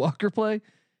PJ Walker play.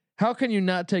 How can you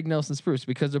not take Nelson Spruce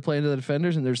because they're playing to the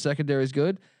defenders and their secondary is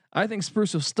good? I think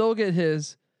Spruce will still get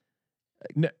his.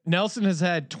 Nelson has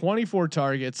had 24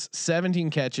 targets, 17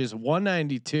 catches,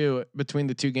 192 between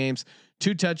the 2 games,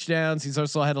 2 touchdowns. He's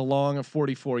also had a long of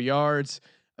 44 yards.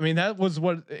 I mean, that was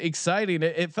what exciting.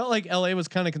 It felt like LA was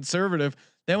kind of conservative.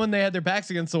 Then when they had their backs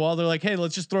against the wall, they're like, hey,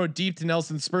 let's just throw it deep to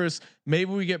Nelson Spruce.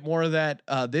 Maybe we get more of that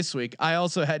this week. I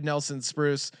also had Nelson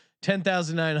Spruce,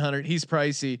 10,900. He's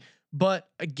pricey. But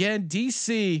again,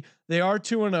 DC, they are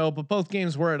 2-0, but both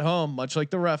games were at home, much like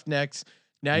the Roughnecks.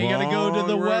 Now you got to go to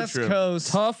the West Coast.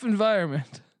 Tough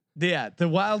environment. Yeah, the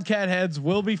Wildcat heads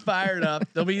will be fired up.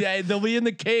 They'll be in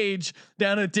the cage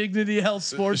down at Dignity Health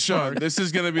Sports Park. This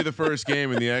is going to be the first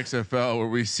game in the XFL where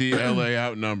we see LA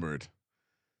outnumbered.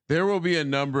 There will be a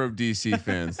number of DC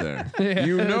fans there. Yeah.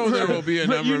 You know there will be a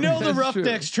number. You know the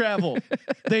Roughnecks travel.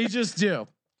 They just do.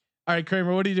 All right,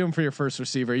 Kramer, what are you doing for your first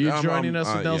receiver? Are you joining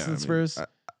us with Nelson Spruce?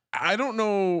 I don't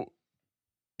know.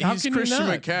 He's Christian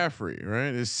McCaffrey,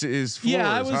 right? His floor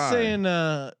I was high. saying,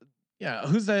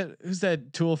 who's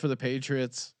that tool for the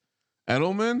Patriots?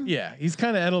 Edelman? Yeah, he's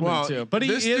kind of Edelman too. But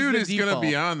this dude is going to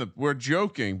be on the. We're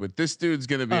joking, but this dude's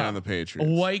going to be on the Patriots.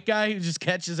 A white guy who just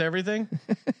catches everything.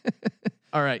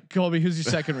 All right, Colby, who's your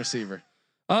second receiver?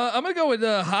 I'm gonna go with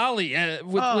Holly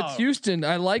with Houston.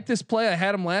 I like this play. I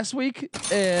had him last week,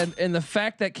 and the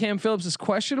fact that Cam Phillips is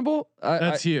questionable,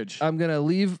 that's huge. I'm gonna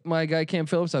leave my guy Cam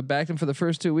Phillips. I backed him for the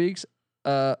first 2 weeks,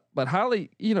 but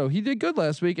Holly, he did good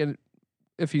last week, and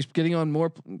if he's getting on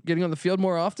the field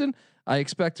more often, I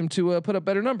expect him to put up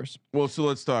better numbers. Well, so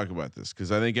let's talk about this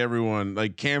because I think everyone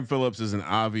like Cam Phillips is an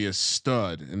obvious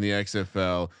stud in the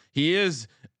XFL. He is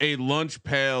a lunch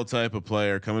pail type of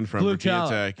player coming from Virginia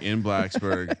Tech in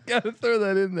Blacksburg. Gotta throw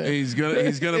that in there. He's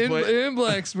gonna play in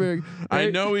Blacksburg. Right?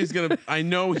 I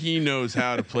know he knows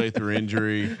how to play through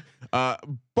injury.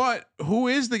 But who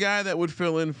is the guy that would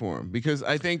fill in for him? Because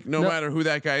I think no matter who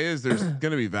that guy is, there's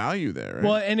going to be value there. Right?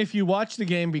 Well, and if you watch the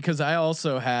game, because I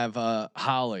also have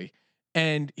Holly,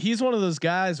 And he's one of those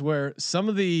guys where some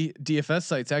of the DFS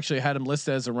sites actually had him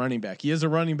listed as a running back. He has a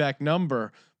running back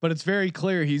number, but it's very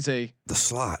clear he's the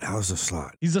slot. How's the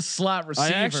slot? He's a slot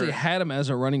receiver. I actually had him as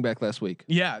a running back last week.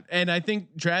 Yeah, and I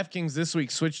think DraftKings this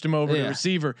week switched him over to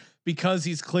receiver because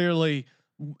he's clearly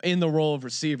in the role of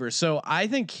receiver. So I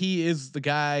think he is the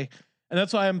guy. And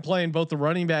that's why I'm playing both the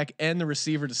running back and the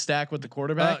receiver to stack with the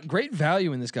quarterback. Great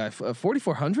value in this guy.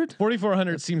 4,400.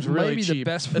 4,400 seems really cheap, the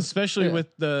best, especially with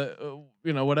the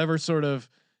whatever sort of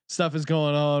stuff is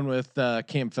going on with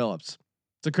Cam Phillips.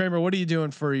 So Kramer, what are you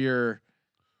doing for your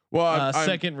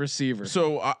second receiver?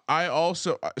 So I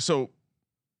also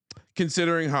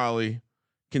considering Holly,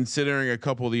 considering a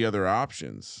couple of the other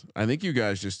options, I think you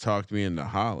guys just talked me into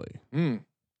Holly.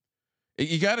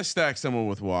 You got to stack someone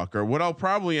with Walker. What I'll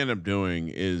probably end up doing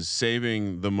is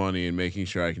saving the money and making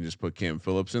sure I can just put Cam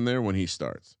Phillips in there when he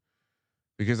starts,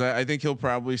 because I think he'll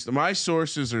probably. My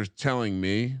sources are telling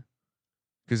me,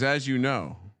 because as you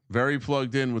know, very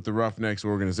plugged in with the Roughnecks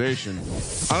organization.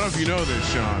 I don't know if you know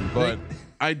this, Sean, but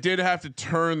I did have to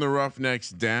turn the Roughnecks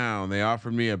down. They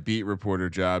offered me a beat reporter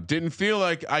job. Didn't feel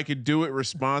like I could do it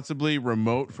responsibly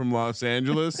remote from Los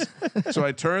Angeles. So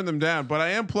I turned them down, but I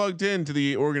am plugged into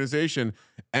the organization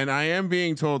and I am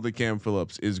being told that Cam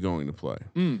Phillips is going to play.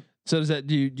 So does that,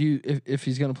 do you if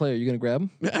he's going to play, are you going to grab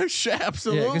him?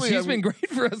 Absolutely. Yeah, 'cause he's been great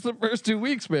for us the first 2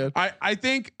 weeks, man. I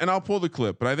think, and I'll pull the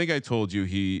clip, but I think I told you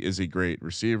he is a great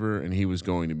receiver and he was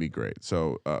going to be great.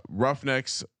 So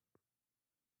Roughnecks.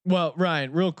 Well,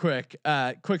 Ryan, real quick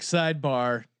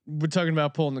sidebar. We're talking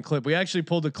about pulling the clip. We actually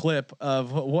pulled a clip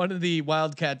of one of the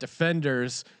Wildcat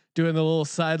defenders doing the little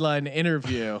sideline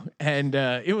interview, and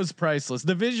it was priceless.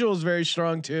 The visual is very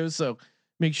strong too, so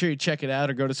make sure you check it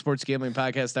out or go to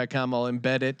sportsgamblingpodcast.com. I'll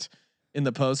embed it in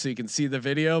the post so you can see the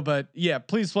video. But yeah,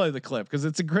 please play the clip because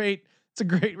it's a great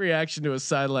reaction to a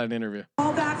sideline interview.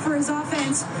 All back for his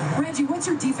offense. Reggie, what's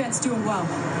your defense doing well?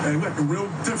 Hey, we're acting real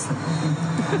different.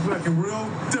 We're acting real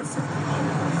different.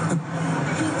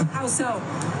 How so?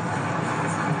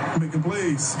 Making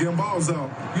plays, getting balls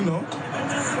out, you know.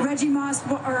 Reggie Moss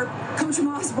or Coach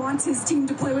Moss wants his team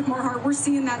to play with more heart. We're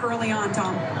seeing that early on,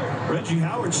 Tom. Reggie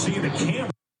Howard's seeing the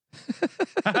camera.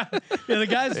 Yeah, the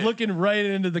guy's looking right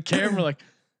into the camera like,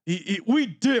 we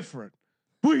different.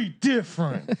 We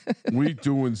different. We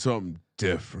doing something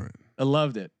different. I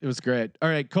loved it. It was great. All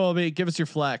right, Colby, give us your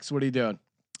flex. What are you doing?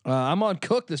 I'm on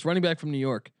Cook, this running back from New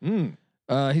York.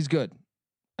 He's good.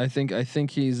 I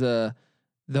think he's the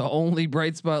only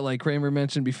bright spot, like Kramer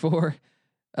mentioned before.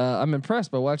 I'm impressed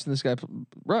by watching this guy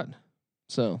run.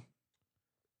 So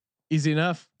easy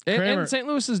enough. And St.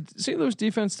 Louis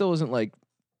defense still isn't like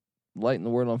lighting the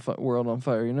world on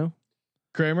fire. You know,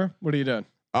 Kramer, what are you doing?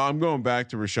 I'm going back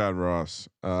to Rashad Ross.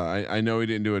 I know he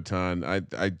didn't do a ton.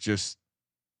 I just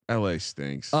LA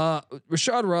stinks.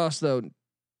 Rashad Ross though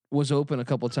was open a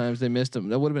couple of times. They missed him.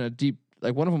 That would have been a deep.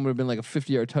 Like one of them would have been like a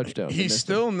 50-yard touchdown. He's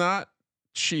still not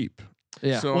cheap.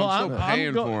 Yeah. So I'm still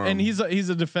paying for him. And he's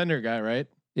a defender guy, right?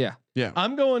 Yeah. Yeah.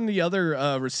 I'm going the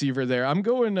other receiver there. I'm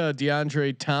going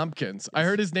DeAndre Tompkins. I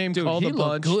heard his name called a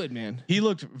bunch. Good, man. He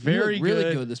looked really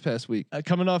good this past week.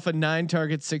 Coming off a 9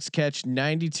 target, 6 catch,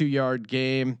 92-yard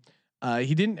game.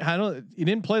 He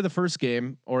didn't play the first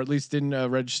game, or at least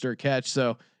didn't register a catch.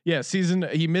 So yeah,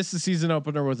 he missed the season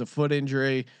opener with a foot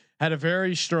injury. Had a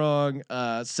very strong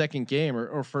second game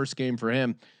or first game for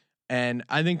him. And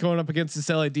I think going up against this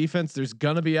LA defense, there's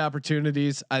gonna be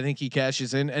opportunities. I think he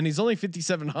cashes in, and he's only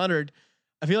 5,700.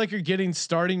 I feel like you're getting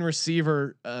starting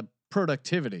receiver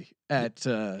productivity at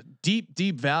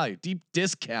deep value, deep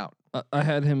discount. I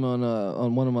had him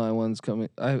on one of my ones coming.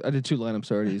 I did 2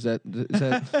 lineups already. Is that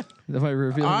am I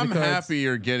revealing? I'm the cards? Happy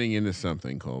you're getting into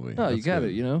something, Colby. Oh, you got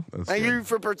it. You know. Thank you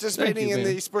for participating in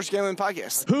the Sports Gambling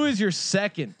Podcast. Who is your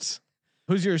second?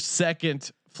 Who's your second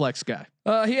flex guy?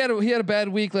 He had a bad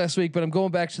week last week, but I'm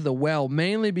going back to the well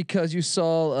mainly because you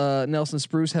saw Nelson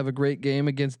Spruce have a great game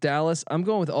against Dallas. I'm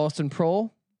going with Austin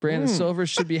Prohl. Brandon Silvers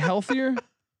should be healthier.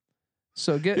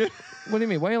 So what do you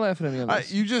mean? Why are you laughing at me on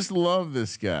this? You just love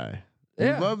this guy.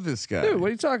 Yeah. You love this guy. Dude, what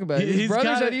are you talking about? His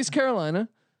brother's at East Carolina.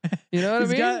 You know what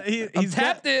I mean? He's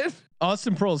tapped in.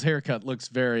 Austin Prohl's haircut looks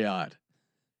very odd.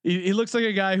 He looks like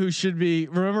a guy who should be.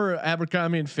 Remember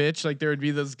Abercrombie and Fitch? Like there would be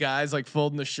those guys like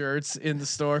folding the shirts in the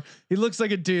store. He looks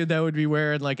like a dude that would be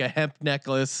wearing like a hemp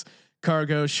necklace,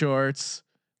 cargo shorts,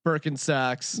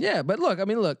 Birkenstocks. Yeah, but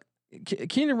look.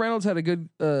 Keenan Reynolds had a good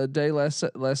day last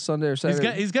Sunday or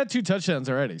Saturday. He's got 2 touchdowns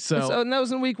already. So and that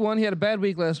was in week 1. He had a bad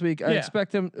week last week. I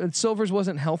expect him. And Silvers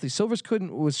wasn't healthy. Silvers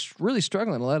was really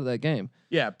struggling a lot of that game.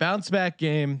 Yeah, bounce back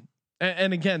game.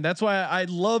 And again, that's why I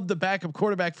love the backup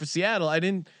quarterback for Seattle. I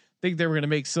didn't think they were going to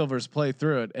make Silvers play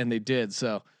through it, and they did.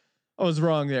 So I was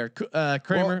wrong there.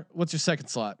 Kramer, what's your second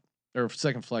slot or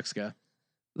second flex guy?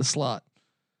 The slot.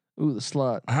 Ooh, the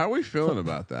slot. How are we feeling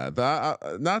about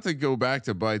that? Not to go back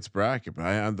to Bite's bracket,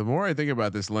 but the more I think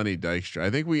about this Lenny Dykstra, I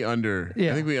think we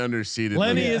underseeded.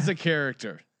 Lenny is a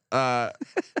character. At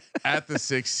the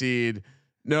 6th seed.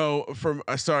 No,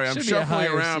 sorry, I'm shuffling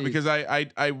around seed. Because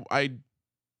I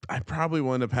probably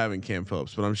will end up having Cam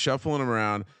Phillips, but I'm shuffling him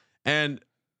around. And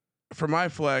for my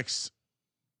flex,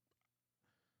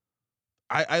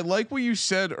 I like what you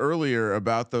said earlier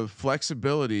about the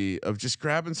flexibility of just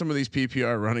grabbing some of these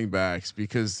PPR running backs,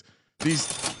 because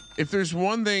if there's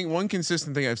one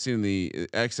consistent thing I've seen in the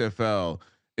XFL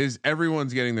is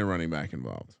everyone's getting their running back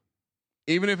involved.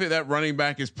 Even if that running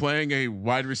back is playing a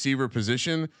wide receiver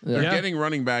position, they're getting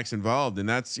running backs involved. And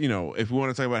that's, if we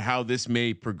want to talk about how this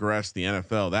may progress the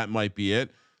NFL, that might be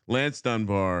it. Lance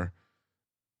Dunbar.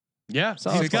 Yeah,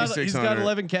 he's got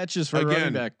 11 catches for a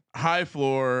running back. High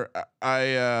floor.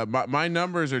 My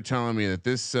numbers are telling me that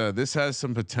this has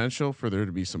some potential for there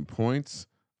to be some points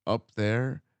up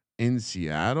there in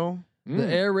Seattle.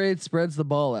 The air raid spreads the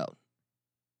ball out.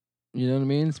 You know what I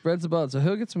mean? Spreads the ball out, so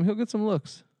he'll get some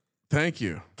looks. Thank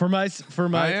you for my.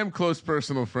 I am close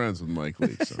personal friends with Mike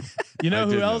Leake. So you know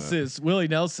who else is Willie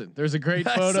Nelson? There's a great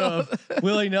photo of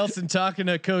Willie Nelson talking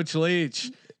to Coach Leach.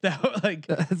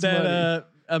 That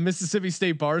a Mississippi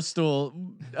State Barstool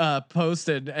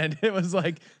posted, and it was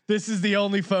like, this is the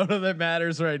only photo that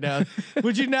matters right now.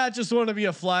 Would you not just want to be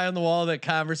a fly on the wall of that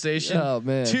conversation? Oh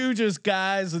man, two just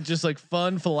guys with just like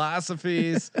fun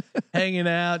philosophies, hanging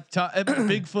out,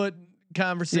 Bigfoot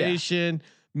conversation,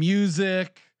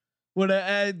 music.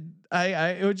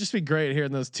 It would just be great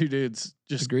hearing those two dudes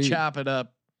just chop it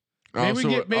up. Maybe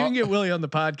we can get Willie on the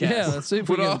podcast. Yeah, let's see if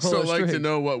we would also like to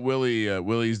know what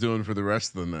Willie's doing for the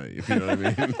rest of the night, if you know what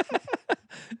I mean.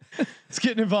 It's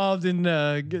getting involved in.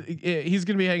 He's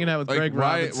going to be hanging out with Greg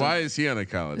Robinson. Why is he on a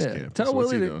college campus? Tell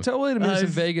Willie to meet us in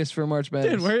Vegas for March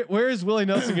Madness. Dude, where is Willie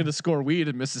Nelson going to score weed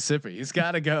in Mississippi? He's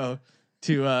got to go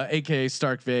to AKA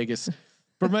Stark Vegas.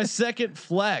 For my second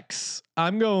flex,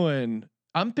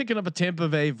 I'm picking up a Tampa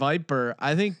Bay Viper.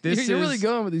 I think you're really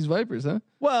going with these Vipers, huh?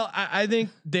 Well, I think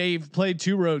they've played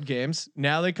 2 road games.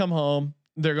 Now they come home.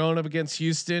 They're going up against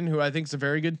Houston, who I think is a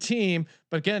very good team.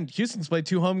 But again, Houston's played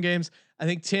 2 home games. I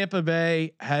think Tampa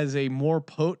Bay has a more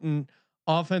potent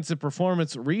offensive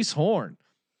performance. Reese Horn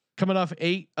coming off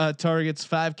 8 targets,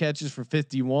 5 catches for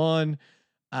 51.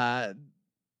 And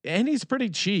he's pretty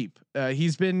cheap.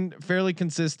 He's been fairly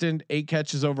consistent, 8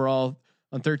 catches overall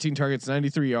on 13 targets,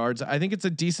 93 yards. I think it's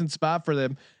a decent spot for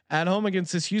them at home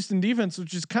against this Houston defense,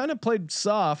 which is kind of played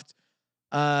soft.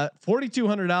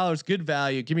 $4,200, good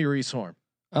value. Give me Reese Horn.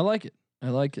 I like it.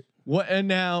 What? And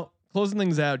now closing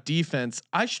things out, defense.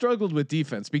 I struggled with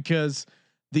defense because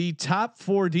the top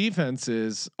 4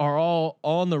 defenses are all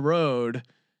on the road.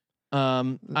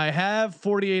 I have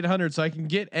 4,800, so I can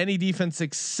get any defense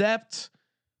except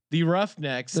the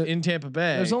Roughnecks in Tampa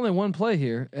Bay. There's only one play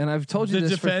here, and I've told you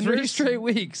this for 3 straight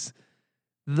weeks.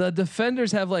 The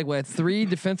defenders have 3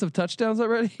 defensive touchdowns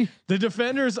already. The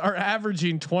defenders are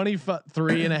averaging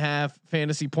 23.5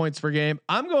 fantasy points per game.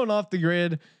 I'm going off the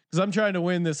grid because I'm trying to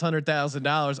win this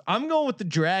 $100,000. I'm going with the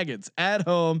Dragons at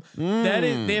home.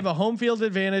 They have a home field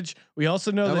advantage. We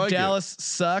also know that Dallas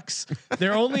sucks.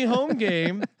 Their only home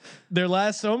game, their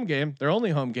last home game, their only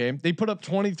home game, they put up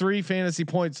 23 fantasy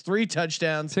points, 3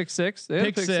 touchdowns, pick six.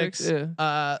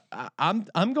 Yeah.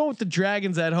 I'm going with the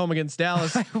Dragons at home against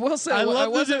Dallas. I will say I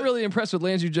wasn't really impressed with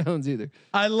Landry Jones either.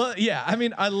 I love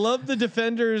the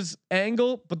defenders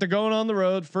angle, but they're going on the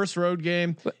road, first road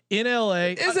game in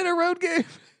LA. Is it a road game?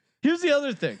 Here's the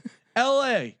other thing.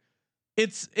 LA,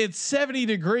 it's 70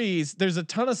 degrees. There's a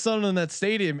ton of sun in that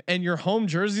stadium, and your home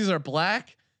jerseys are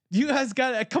black. You guys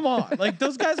got come on.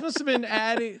 Those guys must have been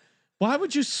adding. Why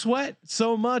would you sweat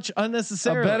so much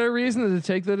unnecessarily? A better reason to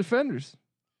take the defenders.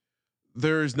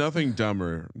 There is nothing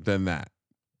dumber than that.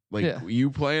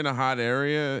 You play in a hot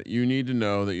area, you need to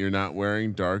know that you're not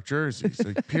wearing dark jerseys.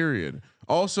 Period.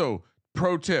 Also,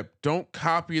 pro tip: don't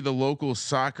copy the local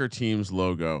soccer team's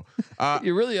logo.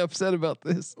 You're really upset about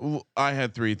this. I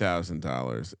had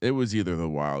 $3,000. It was either the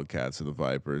Wildcats or the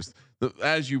Vipers.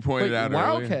 As you pointed out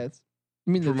Wildcats? earlier,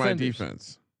 you mean for my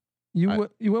defense? You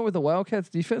went with the Wildcats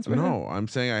defense? Right no, I'm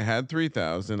saying I had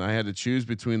 3,000. I had to choose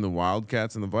between the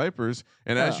Wildcats and the Vipers.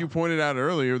 And as you pointed out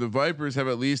earlier, the Vipers have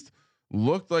at least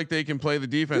looked like they can play the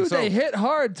defense. Dude, they hit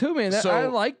hard too, man. I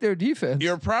like their defense.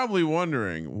 You're probably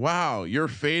wondering, wow, you're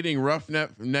fading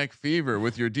Roughneck Fever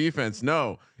with your defense.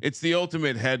 No, it's the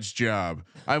ultimate hedge job.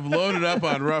 I've loaded up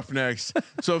on Roughnecks,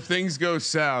 so if things go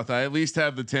south, I at least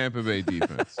have the Tampa Bay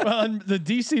defense. Well, the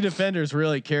DC Defenders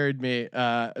really carried me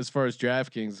as far as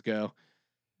DraftKings go.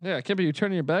 Yeah, I can't be you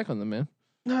turning your back on them, man.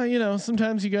 No,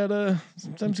 sometimes you gotta.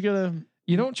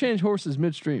 You don't change horses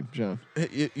midstream, John.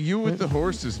 You with the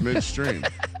horses midstream.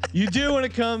 You do when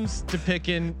it comes to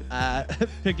picking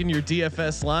your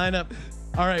DFS lineup.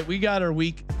 All right, we got our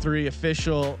week 3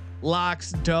 official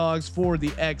locks, dogs for the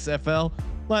XFL.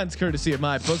 Lines courtesy of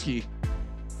my bookie.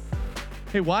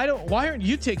 Hey, why aren't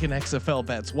you taking XFL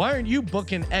bets? Why aren't you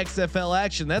booking XFL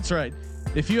action? That's right.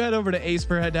 If you head over to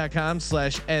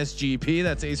aceperhead.com/SGP,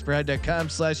 that's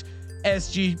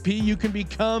aceperhead.com/SGP, you can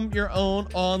become your own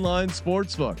online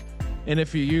sportsbook. And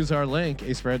if you use our link,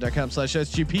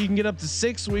 aceperhead.com/SGP, you can get up to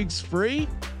 6 weeks free.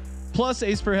 Plus,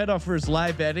 Ace Per Head offers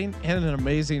live betting and an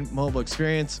amazing mobile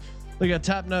experience. They got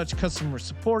top-notch customer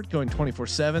support going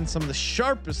 24/7. Some of the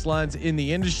sharpest lines in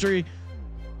the industry.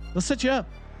 They'll set you up.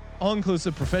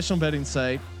 All-inclusive professional betting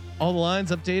site. All the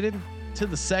lines updated to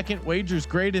the second. Wagers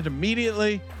graded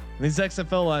immediately. And these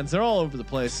XFL lines, they're all over the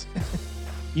place.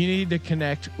 You need to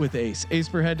connect with Ace.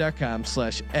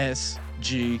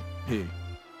 aceperhead.com/SGP.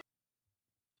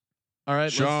 All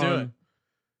right, Sean, let's do it.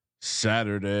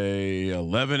 Saturday,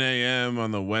 11 a.m.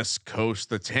 on the West Coast,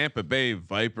 the Tampa Bay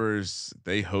Vipers,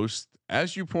 they host,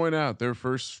 as you point out, their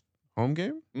first home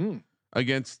game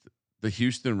against the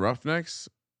Houston Roughnecks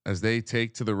as they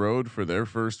take to the road for their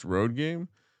first road game.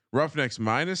 Roughnecks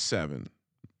 -7,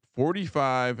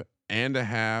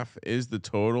 45.5 is the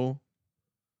total.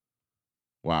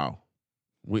 Wow.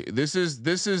 This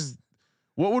is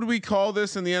what would we call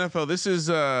this in the NFL? This is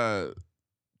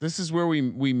where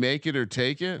we make it or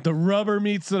take it. The rubber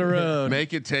meets the road.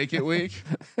 Make it, take it week.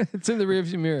 It's in the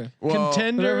rearview mirror. Well,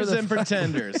 contenders and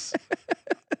pretenders.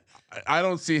 I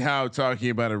don't see how talking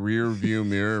about a rear view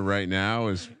mirror right now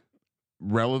is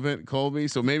relevant, Colby.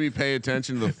 So maybe pay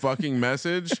attention to the fucking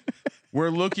message. We're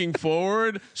looking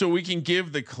forward so we can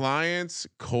give the clients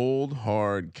cold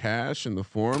hard cash in the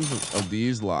forms of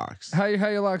these locks. How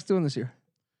your locks doing this year?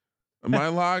 My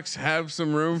locks have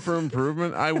some room for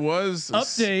improvement. I was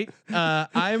update. I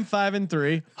am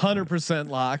 5-3, 100%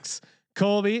 locks.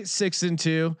 Colby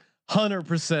 6-2,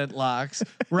 100% locks.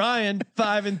 Ryan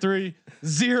 5-3,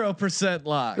 0%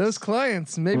 locks. Those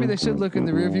clients, maybe they should look in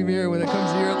the rearview mirror when it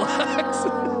comes to your locks.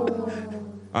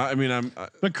 I mean,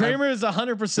 but Kramer is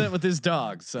 100% with his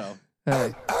dog. So,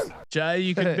 hey, Jay,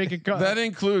 you can make a call. That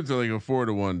includes like a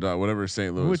 4-1 dog, whatever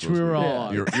St. Louis, which we were all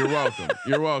on. You're welcome.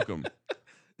 You're welcome.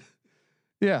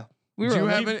 Yeah. Do you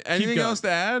have anything else to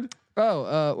add?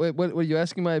 Oh, wait, what were you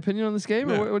asking my opinion on this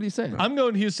game, or what are you saying? I'm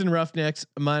going Houston Roughnecks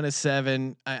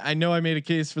 -7. I know I made a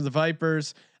case for the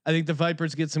Vipers. I think the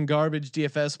Vipers get some garbage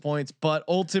DFS points, but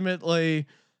ultimately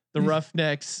the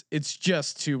Roughnecks, it's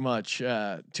just too much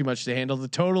to handle. The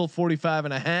total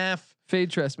 45.5.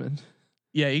 Fade Trestman.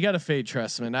 Yeah, you got to fade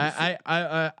Trestman.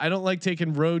 I don't like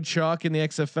taking road chalk in the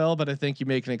XFL, but I think you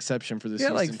make an exception for this. Yeah,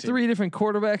 like 3 different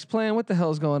quarterbacks playing. What the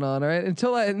hell's going on? All right,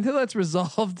 until that's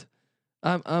resolved,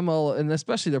 I'm all, and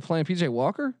especially they're playing PJ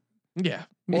Walker. Yeah.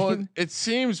 Well, it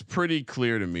seems pretty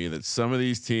clear to me that some of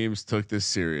these teams took this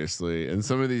seriously, and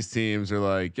some of these teams are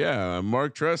like, yeah,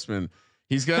 Mark Trestman,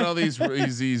 he's got all these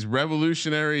these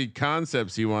revolutionary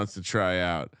concepts he wants to try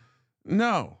out.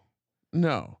 No.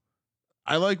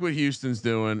 I like what Houston's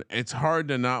doing. It's hard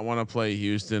to not want to play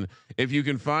Houston. If you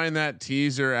can find that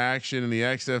teaser action in the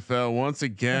XFL, once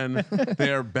again,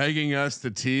 they are begging us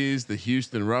to tease the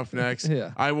Houston Roughnecks.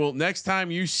 Yeah. I will, next time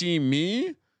you see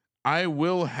me, I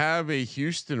will have a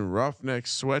Houston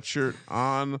Roughnecks sweatshirt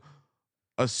on,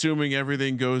 assuming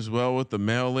everything goes well with the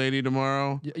mail lady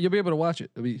tomorrow. You'll be able to watch it.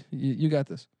 You got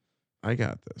this. I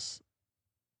got this.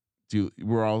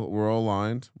 We're all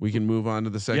aligned. We can move on to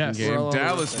the second game.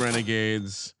 Dallas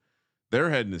Renegades, they're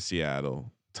heading to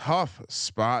Seattle. Tough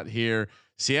spot here.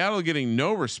 Seattle getting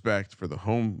no respect for the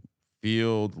home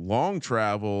field. Long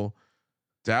travel.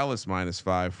 Dallas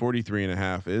 -5,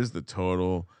 43.5 is the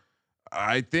total.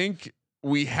 I think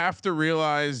we have to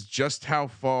realize just how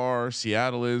far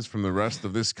Seattle is from the rest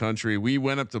of this country. We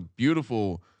went up to the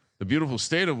beautiful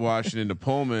state of Washington to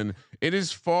Pullman. It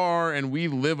is far, and we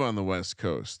live on the West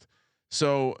Coast.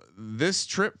 So this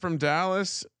trip from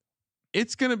Dallas,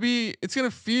 it's gonna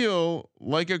feel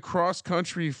like a cross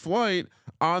country flight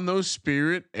on those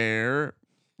Spirit Air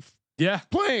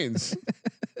planes.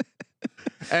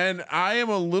 And I am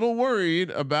a little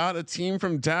worried about a team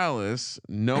from Dallas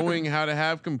knowing how to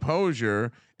have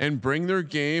composure and bring their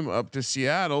game up to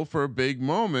Seattle for a big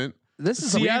moment. This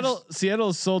is Seattle.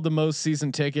 Seattle sold the most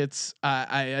season tickets.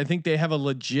 I think they have a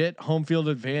legit home field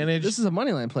advantage. This is a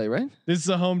money line play, right? This is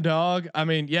a home dog. I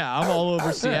mean, yeah, I'm all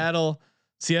over Seattle.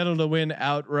 Seattle to win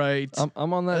outright.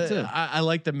 I'm on that too. I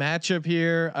like the matchup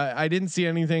here. I didn't see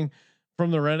anything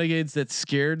from the Renegades that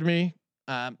scared me.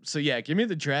 So yeah, give me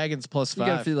the Dragons +5. You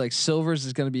gotta feel like Silvers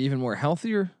is going to be even more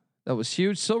healthier. That was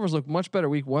huge. Silvers looked much better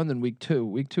week 1 than week 2.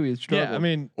 Week 2 he struggled. Yeah, I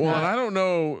mean, well, and I don't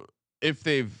know if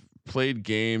they've played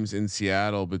games in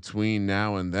Seattle between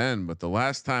now and then, but the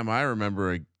last time I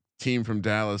remember a team from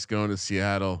Dallas going to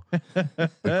Seattle, the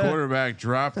quarterback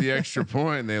dropped the extra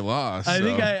point and they lost. I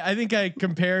think I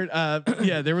compared.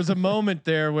 Yeah, there was a moment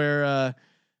there where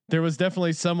there was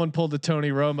definitely someone pulled the Tony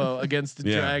Romo against the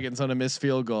Dragons on a missed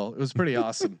field goal. It was pretty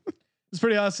awesome. It's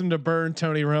pretty awesome to burn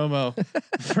Tony Romo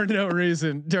for no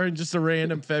reason during just a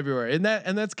random February, and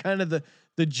that's kind of the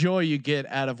joy you get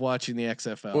out of watching the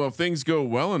XFL. Well, if things go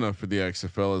well enough for the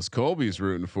XFL, as Colby's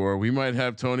rooting for, we might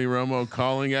have Tony Romo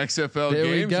calling XFL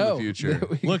games in the future.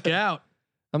 Look out!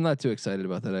 I'm not too excited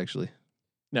about that actually.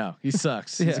 No, he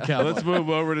sucks. He's a cowboy. Let's move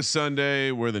over to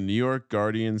Sunday, where the New York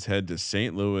Guardians head to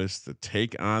St. Louis to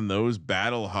take on those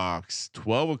Battle Hawks.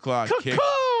 12:00 kick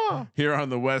here on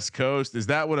the West Coast. Is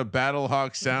that what a Battle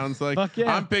Hawk sounds like? Fuck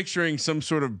yeah. I'm picturing some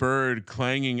sort of bird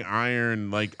clanging iron,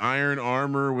 like iron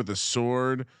armor with a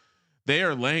sword. They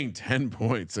are laying 10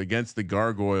 points against the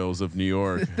Gargoyles of New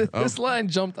York. This line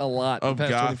jumped a lot in the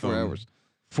past 24 hours.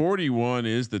 41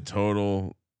 is the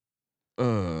total.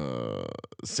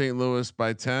 St. Louis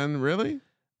by 10. Really?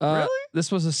 Really?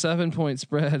 This was a 7-point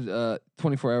spread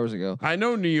 24 hours ago. I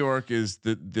know New York is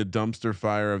the dumpster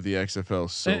fire of the XFL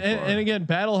so far. And again,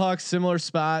 Battlehawks similar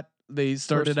spot. They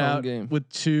started out with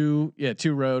two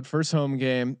road first home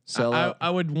game. I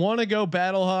would want to go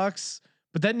Battlehawks,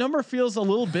 but that number feels a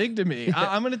little big to me.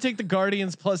 I'm going to take the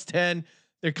Guardians +10.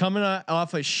 They're coming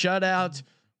off a shutout.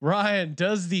 Ryan,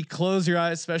 does the close your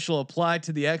eyes special apply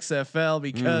to the XFL?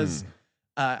 Because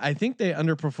I think they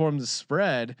underperformed the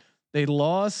spread. They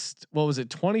lost,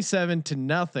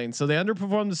 27-0. So they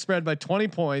underperformed the spread by 20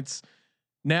 points.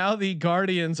 Now the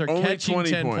Guardians are catching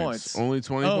 10 points. Only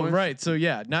 20 points. Oh, right. So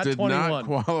yeah, not Did 21.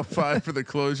 Not qualify for the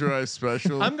close your eyes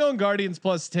special. I'm going Guardians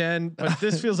 +10, but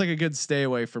this feels like a good stay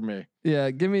away for me.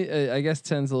 Yeah, give me. I guess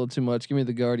 10's a little too much. Give me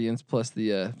the Guardians plus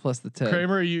the 10.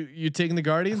 Kramer, you taking the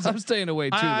Guardians? I'm staying away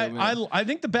too. I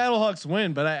think the Battlehawks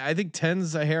win, but I think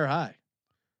 10's a hair high.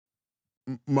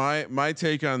 My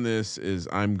take on this is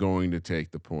I'm going to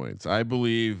take the points. I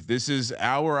believe this is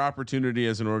our opportunity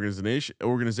as an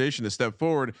organization to step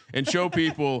forward and show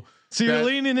people. So you're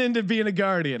leaning into being a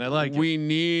Guardian. I like. We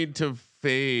need to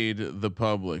fade the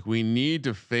public. We need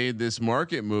to fade this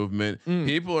market movement.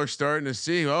 People are starting to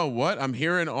see. Oh, what? I'm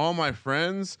hearing all my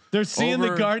friends. They're seeing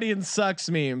the Guardian sucks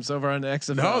memes over on the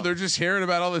XFL. No, they're just hearing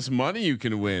about all this money you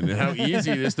can win and how easy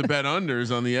it is to bet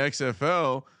unders on the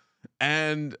XFL.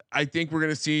 And I think we're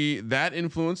going to see that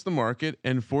influence the market.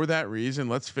 And for that reason,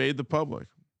 let's fade the public.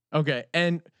 Okay.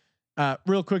 And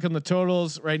real quick on the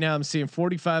totals right now, I'm seeing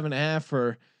 45.5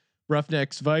 for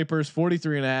Roughnecks Vipers,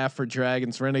 43.5 for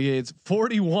Dragons Renegades,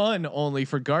 41 only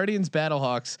for Guardians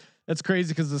Battlehawks. That's crazy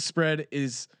because the spread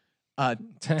is 10.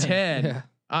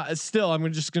 Yeah. Still,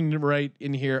 I'm just going to write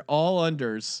in here all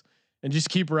unders and just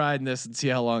keep riding this and see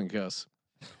how long it goes.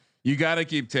 You got to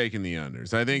keep taking the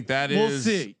unders. I think that we'll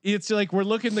see. It's like we're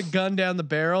looking the gun down the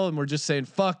barrel and we're just saying,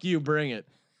 fuck you, bring it.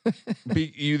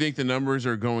 You think the numbers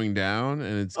are going down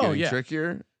and it's getting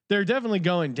trickier? They're definitely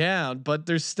going down, but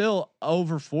they're still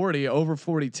over 40, over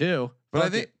 42.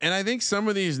 But I think some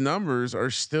of these numbers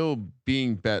are still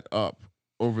being bet up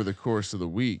over the course of the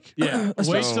week. Yeah.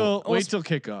 wait till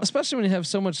kickoff. Especially when you have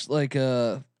so much like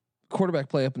quarterback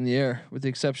play up in the air, with the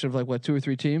exception of like 2 or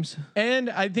 3 teams. And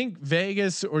I think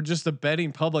Vegas or just the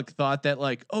betting public thought that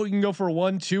like, oh, you can go for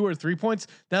 1, 2, or 3 points.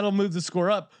 That'll move the score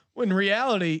up. When in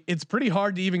reality, it's pretty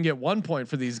hard to even get 1 point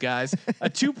for these guys. A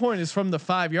 2 point is from the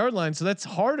 5-yard line, so that's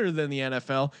harder than the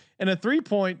NFL. And a 3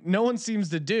 point, no one seems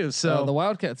to do. So the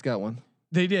Wildcats got one.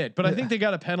 They did, but I think they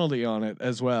got a penalty on it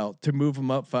as well to move them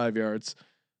up 5 yards.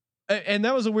 And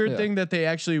that was a weird thing that they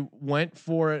actually went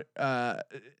for it.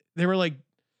 They were like,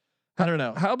 I don't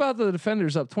know. How about the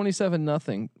defenders up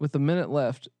 27-0 with a minute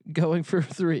left going for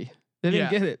 3? They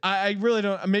didn't get it. I really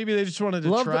don't. Maybe they just wanted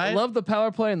to try. Love the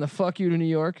power play and the fuck you to New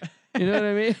York. You know what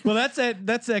I mean? Well, that's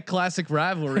that classic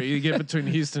rivalry you get between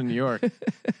Houston and New York.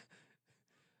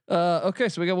 Okay,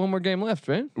 so we got one more game left,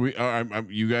 right? We are.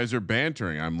 You guys are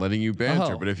bantering. I'm letting you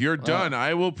banter. But if you're done,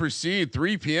 I will proceed.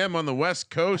 3 p.m. on the West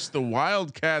Coast. The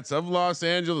Wildcats of Los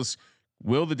Angeles.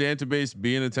 Will the database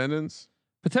be in attendance?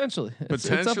 Potentially. It's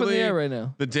up in the air right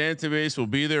now. The database will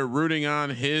be there rooting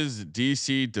on his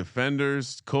DC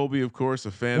Defenders. Colby, of course,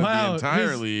 a fan of the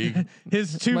entire league.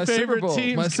 His two favorite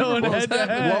teams going head to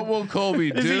head. What will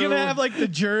Colby do? Is he gonna have like the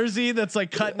jersey that's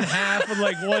like cut in half with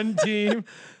like one team?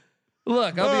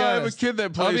 Look, I'll be honest. I have a kid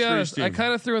that plays for his team. I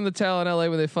kind of threw in the towel in LA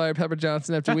when they fired Pepper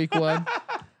Johnson after week 1.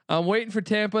 I'm waiting for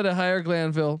Tampa to hire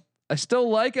Glanville. I still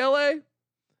like LA.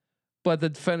 But the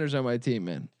Defenders are my team,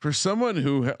 man. For someone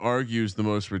who argues the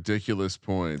most ridiculous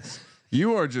points,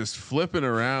 you are just flipping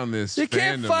around this. You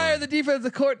can't fire the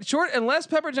defensive court short unless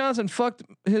Pepper Johnson fucked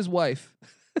his wife,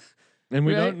 and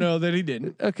we don't know that he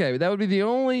didn't. Okay, that would be the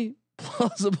only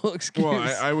plausible excuse. Well,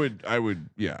 I would.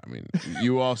 Yeah, I mean,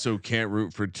 you also can't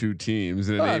root for 2 teams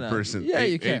in an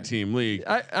 8-team league.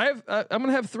 I'm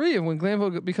gonna have 3 when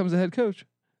Glanville becomes the head coach.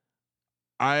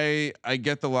 I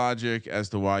get the logic as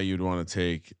to why you'd want to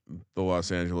take the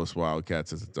Los Angeles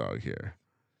Wildcats as a dog here.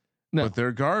 No. But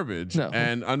they're garbage. No.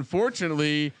 And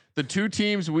unfortunately, the 2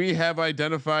 teams we have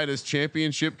identified as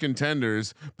championship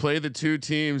contenders play the 2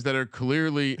 teams that are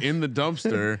clearly in the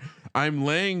dumpster. I'm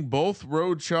laying both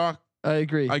road chalk. I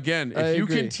agree. Again, if you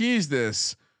can tease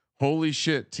this, holy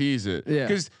shit, tease it. Yeah.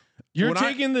 Because you're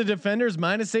taking the Defenders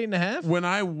 -8.5. When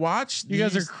I watched, you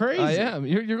guys are crazy. I am.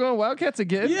 You're going Wildcats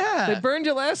again. Yeah, they burned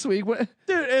you last week. Dude,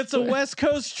 it's a West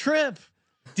Coast trip.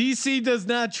 DC does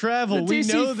not travel. The we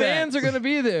DC know fans are going to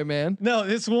be there, man. No,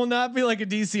 this will not be like a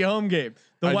DC home game.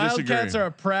 The Wildcats are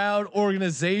a proud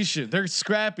organization. They're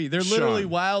scrappy. They're literally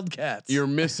Wildcats. You're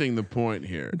missing the point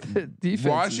here.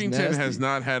 Washington has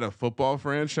not had a football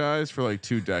franchise for like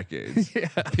 2 decades.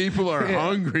 People are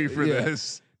hungry for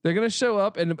this. They're going to show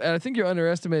up, and I think you're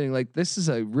underestimating. Like, this is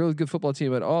a really good football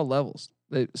team at all levels.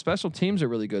 Special teams are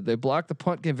really good. They blocked the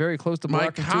punt, get very close to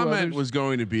blocking. My comment was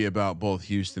going to be about both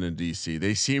Houston and DC.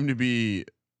 They seem to be,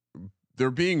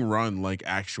 they're being run like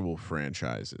actual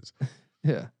franchises.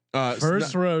 Yeah.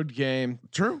 First road game.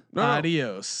 True.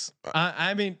 Adios.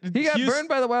 I mean, he got burned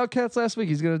by the Wildcats last week.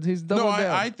 He's doubling down.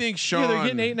 I think Sean.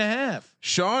 They're getting 8.5.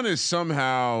 Sean is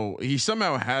somehow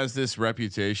has this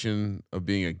reputation of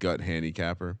being a gut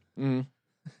handicapper.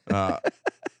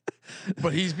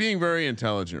 But he's being very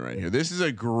intelligent right here. This is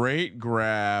a great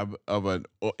grab of an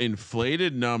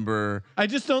inflated number. I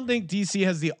just don't think DC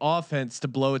has the offense to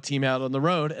blow a team out on the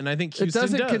road, and I think Houston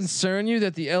does. It doesn't concern you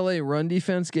that the LA run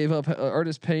defense gave up.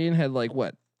 Artis Payne had like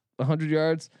what 100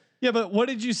 yards. Yeah, but what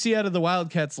did you see out of the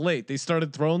Wildcats late? They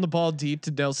started throwing the ball deep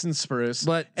to Nelson Spruce,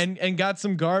 and got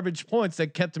some garbage points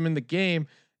that kept them in the game.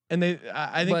 And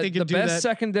I think they could do that. The best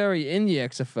secondary in the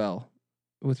XFL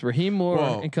with Raheem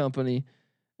Moore and company.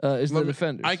 Is the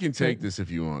Defenders. I can take this if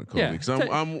you want, Colby, because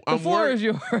I'm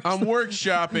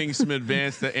workshopping some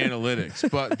advanced analytics.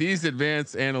 But these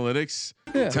advanced analytics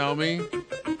tell me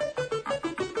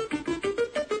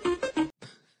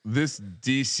this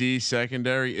DC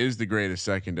secondary is the greatest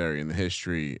secondary in the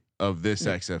history of this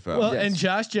XFL. Well, and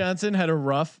Josh Johnson had a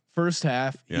rough first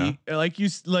half. Yeah. Like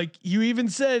you even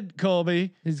said,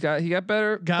 Colby, he got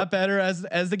better. Got better as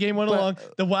the game went along.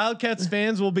 The Wildcats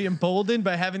fans will be emboldened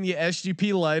by having the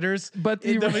SGP lighters. But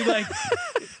they'll be like,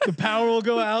 the power will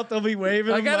go out. They'll be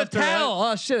waving. I got a towel.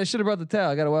 Oh shit! I should have brought the towel.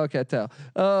 I got a Wildcat towel.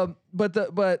 But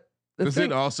does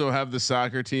it also have the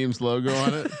soccer team's logo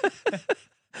on it?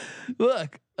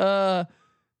 Look, the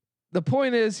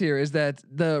point is that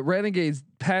the Renegades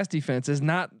pass defense is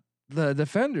not the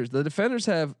Defenders. The Defenders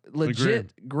have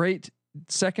legit great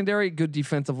secondary, good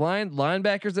defensive line,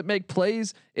 linebackers that make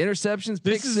plays, interceptions,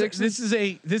 pick sixes.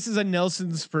 This is a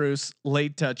Nelson Spruce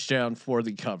late touchdown for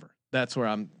the cover. That's where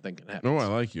I'm thinking happens. Oh, I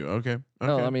like you. Okay.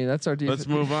 No, I mean that's our defense. Let's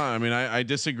move on. I mean, I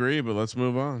disagree, but let's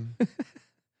move on.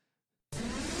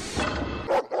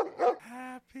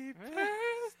 Happy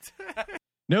birthday.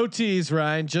 No tease,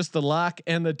 Ryan. Just the lock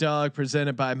and the dog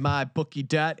presented by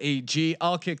mybookie.ag.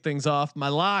 I'll kick things off. My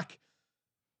lock.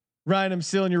 Ryan, I'm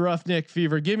still in your roughneck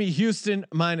fever. Give me Houston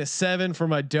 -7 for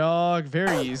my dog.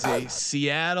 Very easy.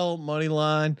 Seattle money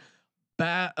line.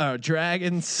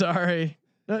 Dragons. Sorry.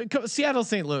 Seattle,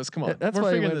 St. Louis. Come on. That's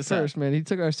why he went first, man. He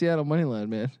took our Seattle money line,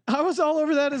 man. I was all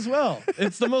over that as well.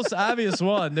 It's the most obvious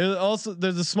one. They're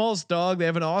the smallest dog. They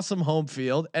have an awesome home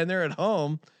field, and they're at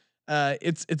home.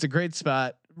 It's a great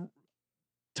spot.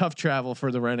 Tough travel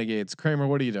for the Renegades. Kramer,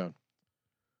 what are you doing?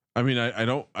 I mean,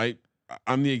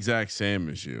 I'm the exact same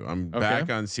as you. I'm back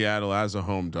on Seattle as a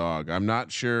home dog. I'm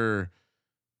not sure.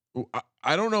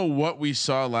 I don't know what we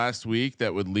saw last week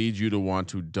that would lead you to want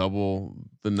to double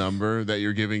the number that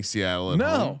you're giving Seattle at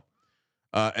home.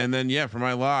 And then for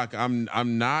my lock,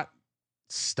 I'm not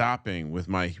stopping with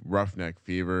my Roughneck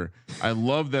fever. I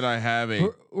love that I have a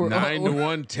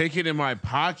 9-1 ticket in my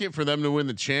pocket for them to win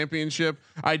the championship.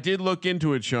 I did look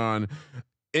into it, Sean.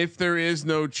 If there is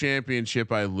no championship,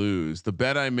 I lose. The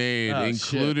bet I made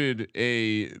included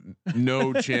a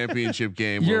no championship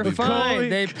game. You're fine.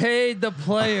 They paid the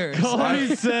players.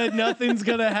 Colby said nothing's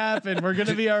gonna happen. We're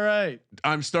gonna be all right.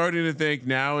 I'm starting to think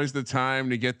now is the time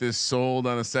to get this sold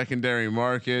on a secondary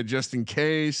market, just in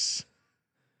case.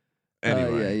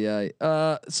 Anyway,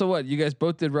 so what? You guys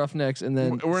both did Roughnecks, and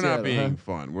then we're not being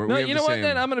fun. No, you know what?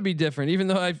 Then I'm gonna be different. Even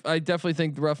though I definitely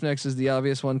think the Roughnecks is the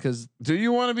obvious one. Because do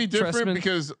you want to be different?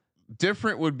 Because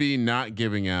different would be not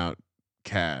giving out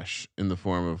cash in the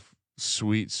form of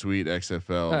sweet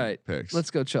XFL picks. Let's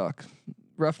go chalk.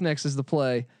 Roughnecks is the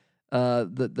play.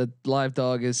 The live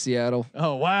dog is Seattle.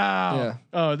 Oh wow! Yeah.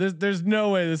 Oh, there's no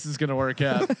way this is gonna work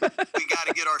out. We got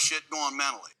to get our shit going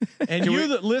mentally. And you,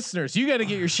 the listeners, you got to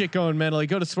get your shit going mentally.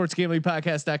 Go to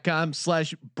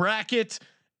sportsgamblingpodcast.com/bracket.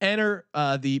 Enter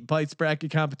the Bites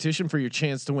bracket competition for your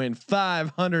chance to win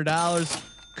 $500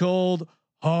 cold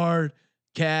hard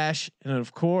cash. And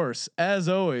of course, as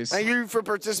always, thank you for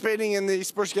participating in the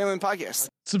Sports Gambling Podcast.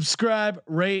 Subscribe,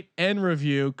 rate, and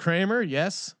review. Kramer,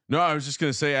 yes? No, I was just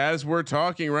going to say, as we're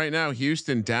talking right now,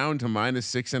 Houston down to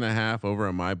 -6.5 over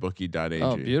at mybookie.ag.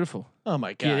 Oh, beautiful. Oh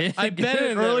my God. I bet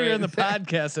it earlier in the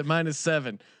podcast at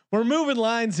 -7. We're moving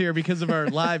lines here because of our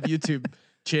live YouTube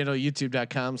channel,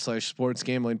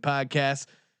 youtube.com/sportsgamblingpodcast.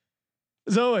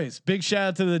 As always, big shout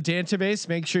out to the database.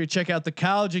 Make sure you check out the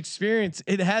college experience.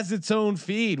 It has its own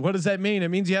feed. What does that mean? It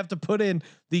means you have to put in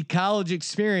the college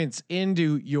experience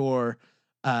into your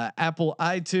Apple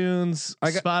iTunes,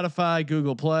 Spotify,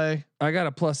 Google Play. I got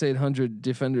a +800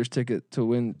 Defenders ticket to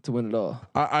win it all.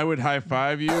 I would high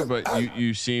five you, but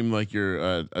you seem like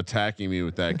you're attacking me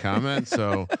with that comment.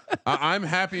 So I'm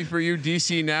happy for you.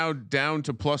 DC now down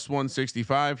to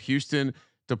 +165, Houston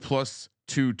to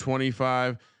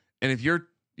 +225. And if you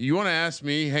want to ask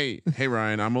me, hey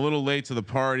Ryan, I'm a little late to the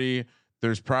party.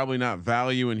 There's probably not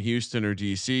value in Houston or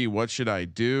DC. What should I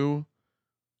do?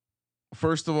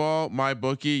 First of all, my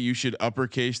bookie, you should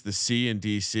uppercase the C in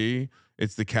DC.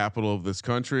 It's the capital of this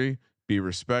country. Be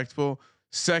respectful.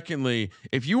 Secondly,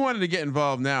 if you wanted to get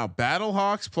involved now,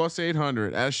 Battlehawks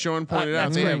 +800, as Sean pointed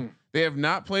out, they have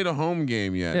not played a home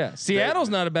game yet. Yeah, Seattle's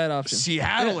not a bad option.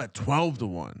 Seattle at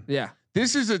 12-1. Yeah.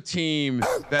 This is a team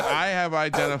that I have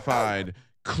identified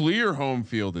clear home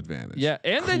field advantage. Yeah,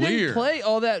 and they didn't play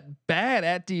all that bad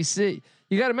at DC.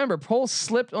 You got to remember, Poles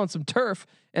slipped on some turf,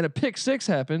 and a pick six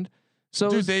happened. So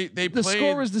dude, the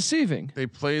score was deceiving. They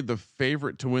played the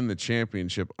favorite to win the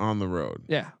championship on the road.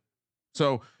 Yeah.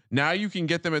 So now you can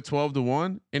get them at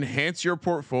 12-1. Enhance your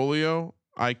portfolio.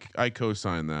 I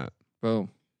co-sign that. Boom.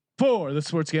 For the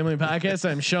Sports Gambling Podcast,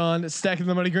 I'm Sean, stacking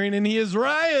the money green, and he is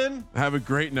Ryan. Have a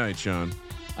great night, Sean.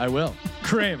 I will.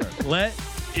 Kramer, let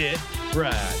it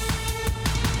ride.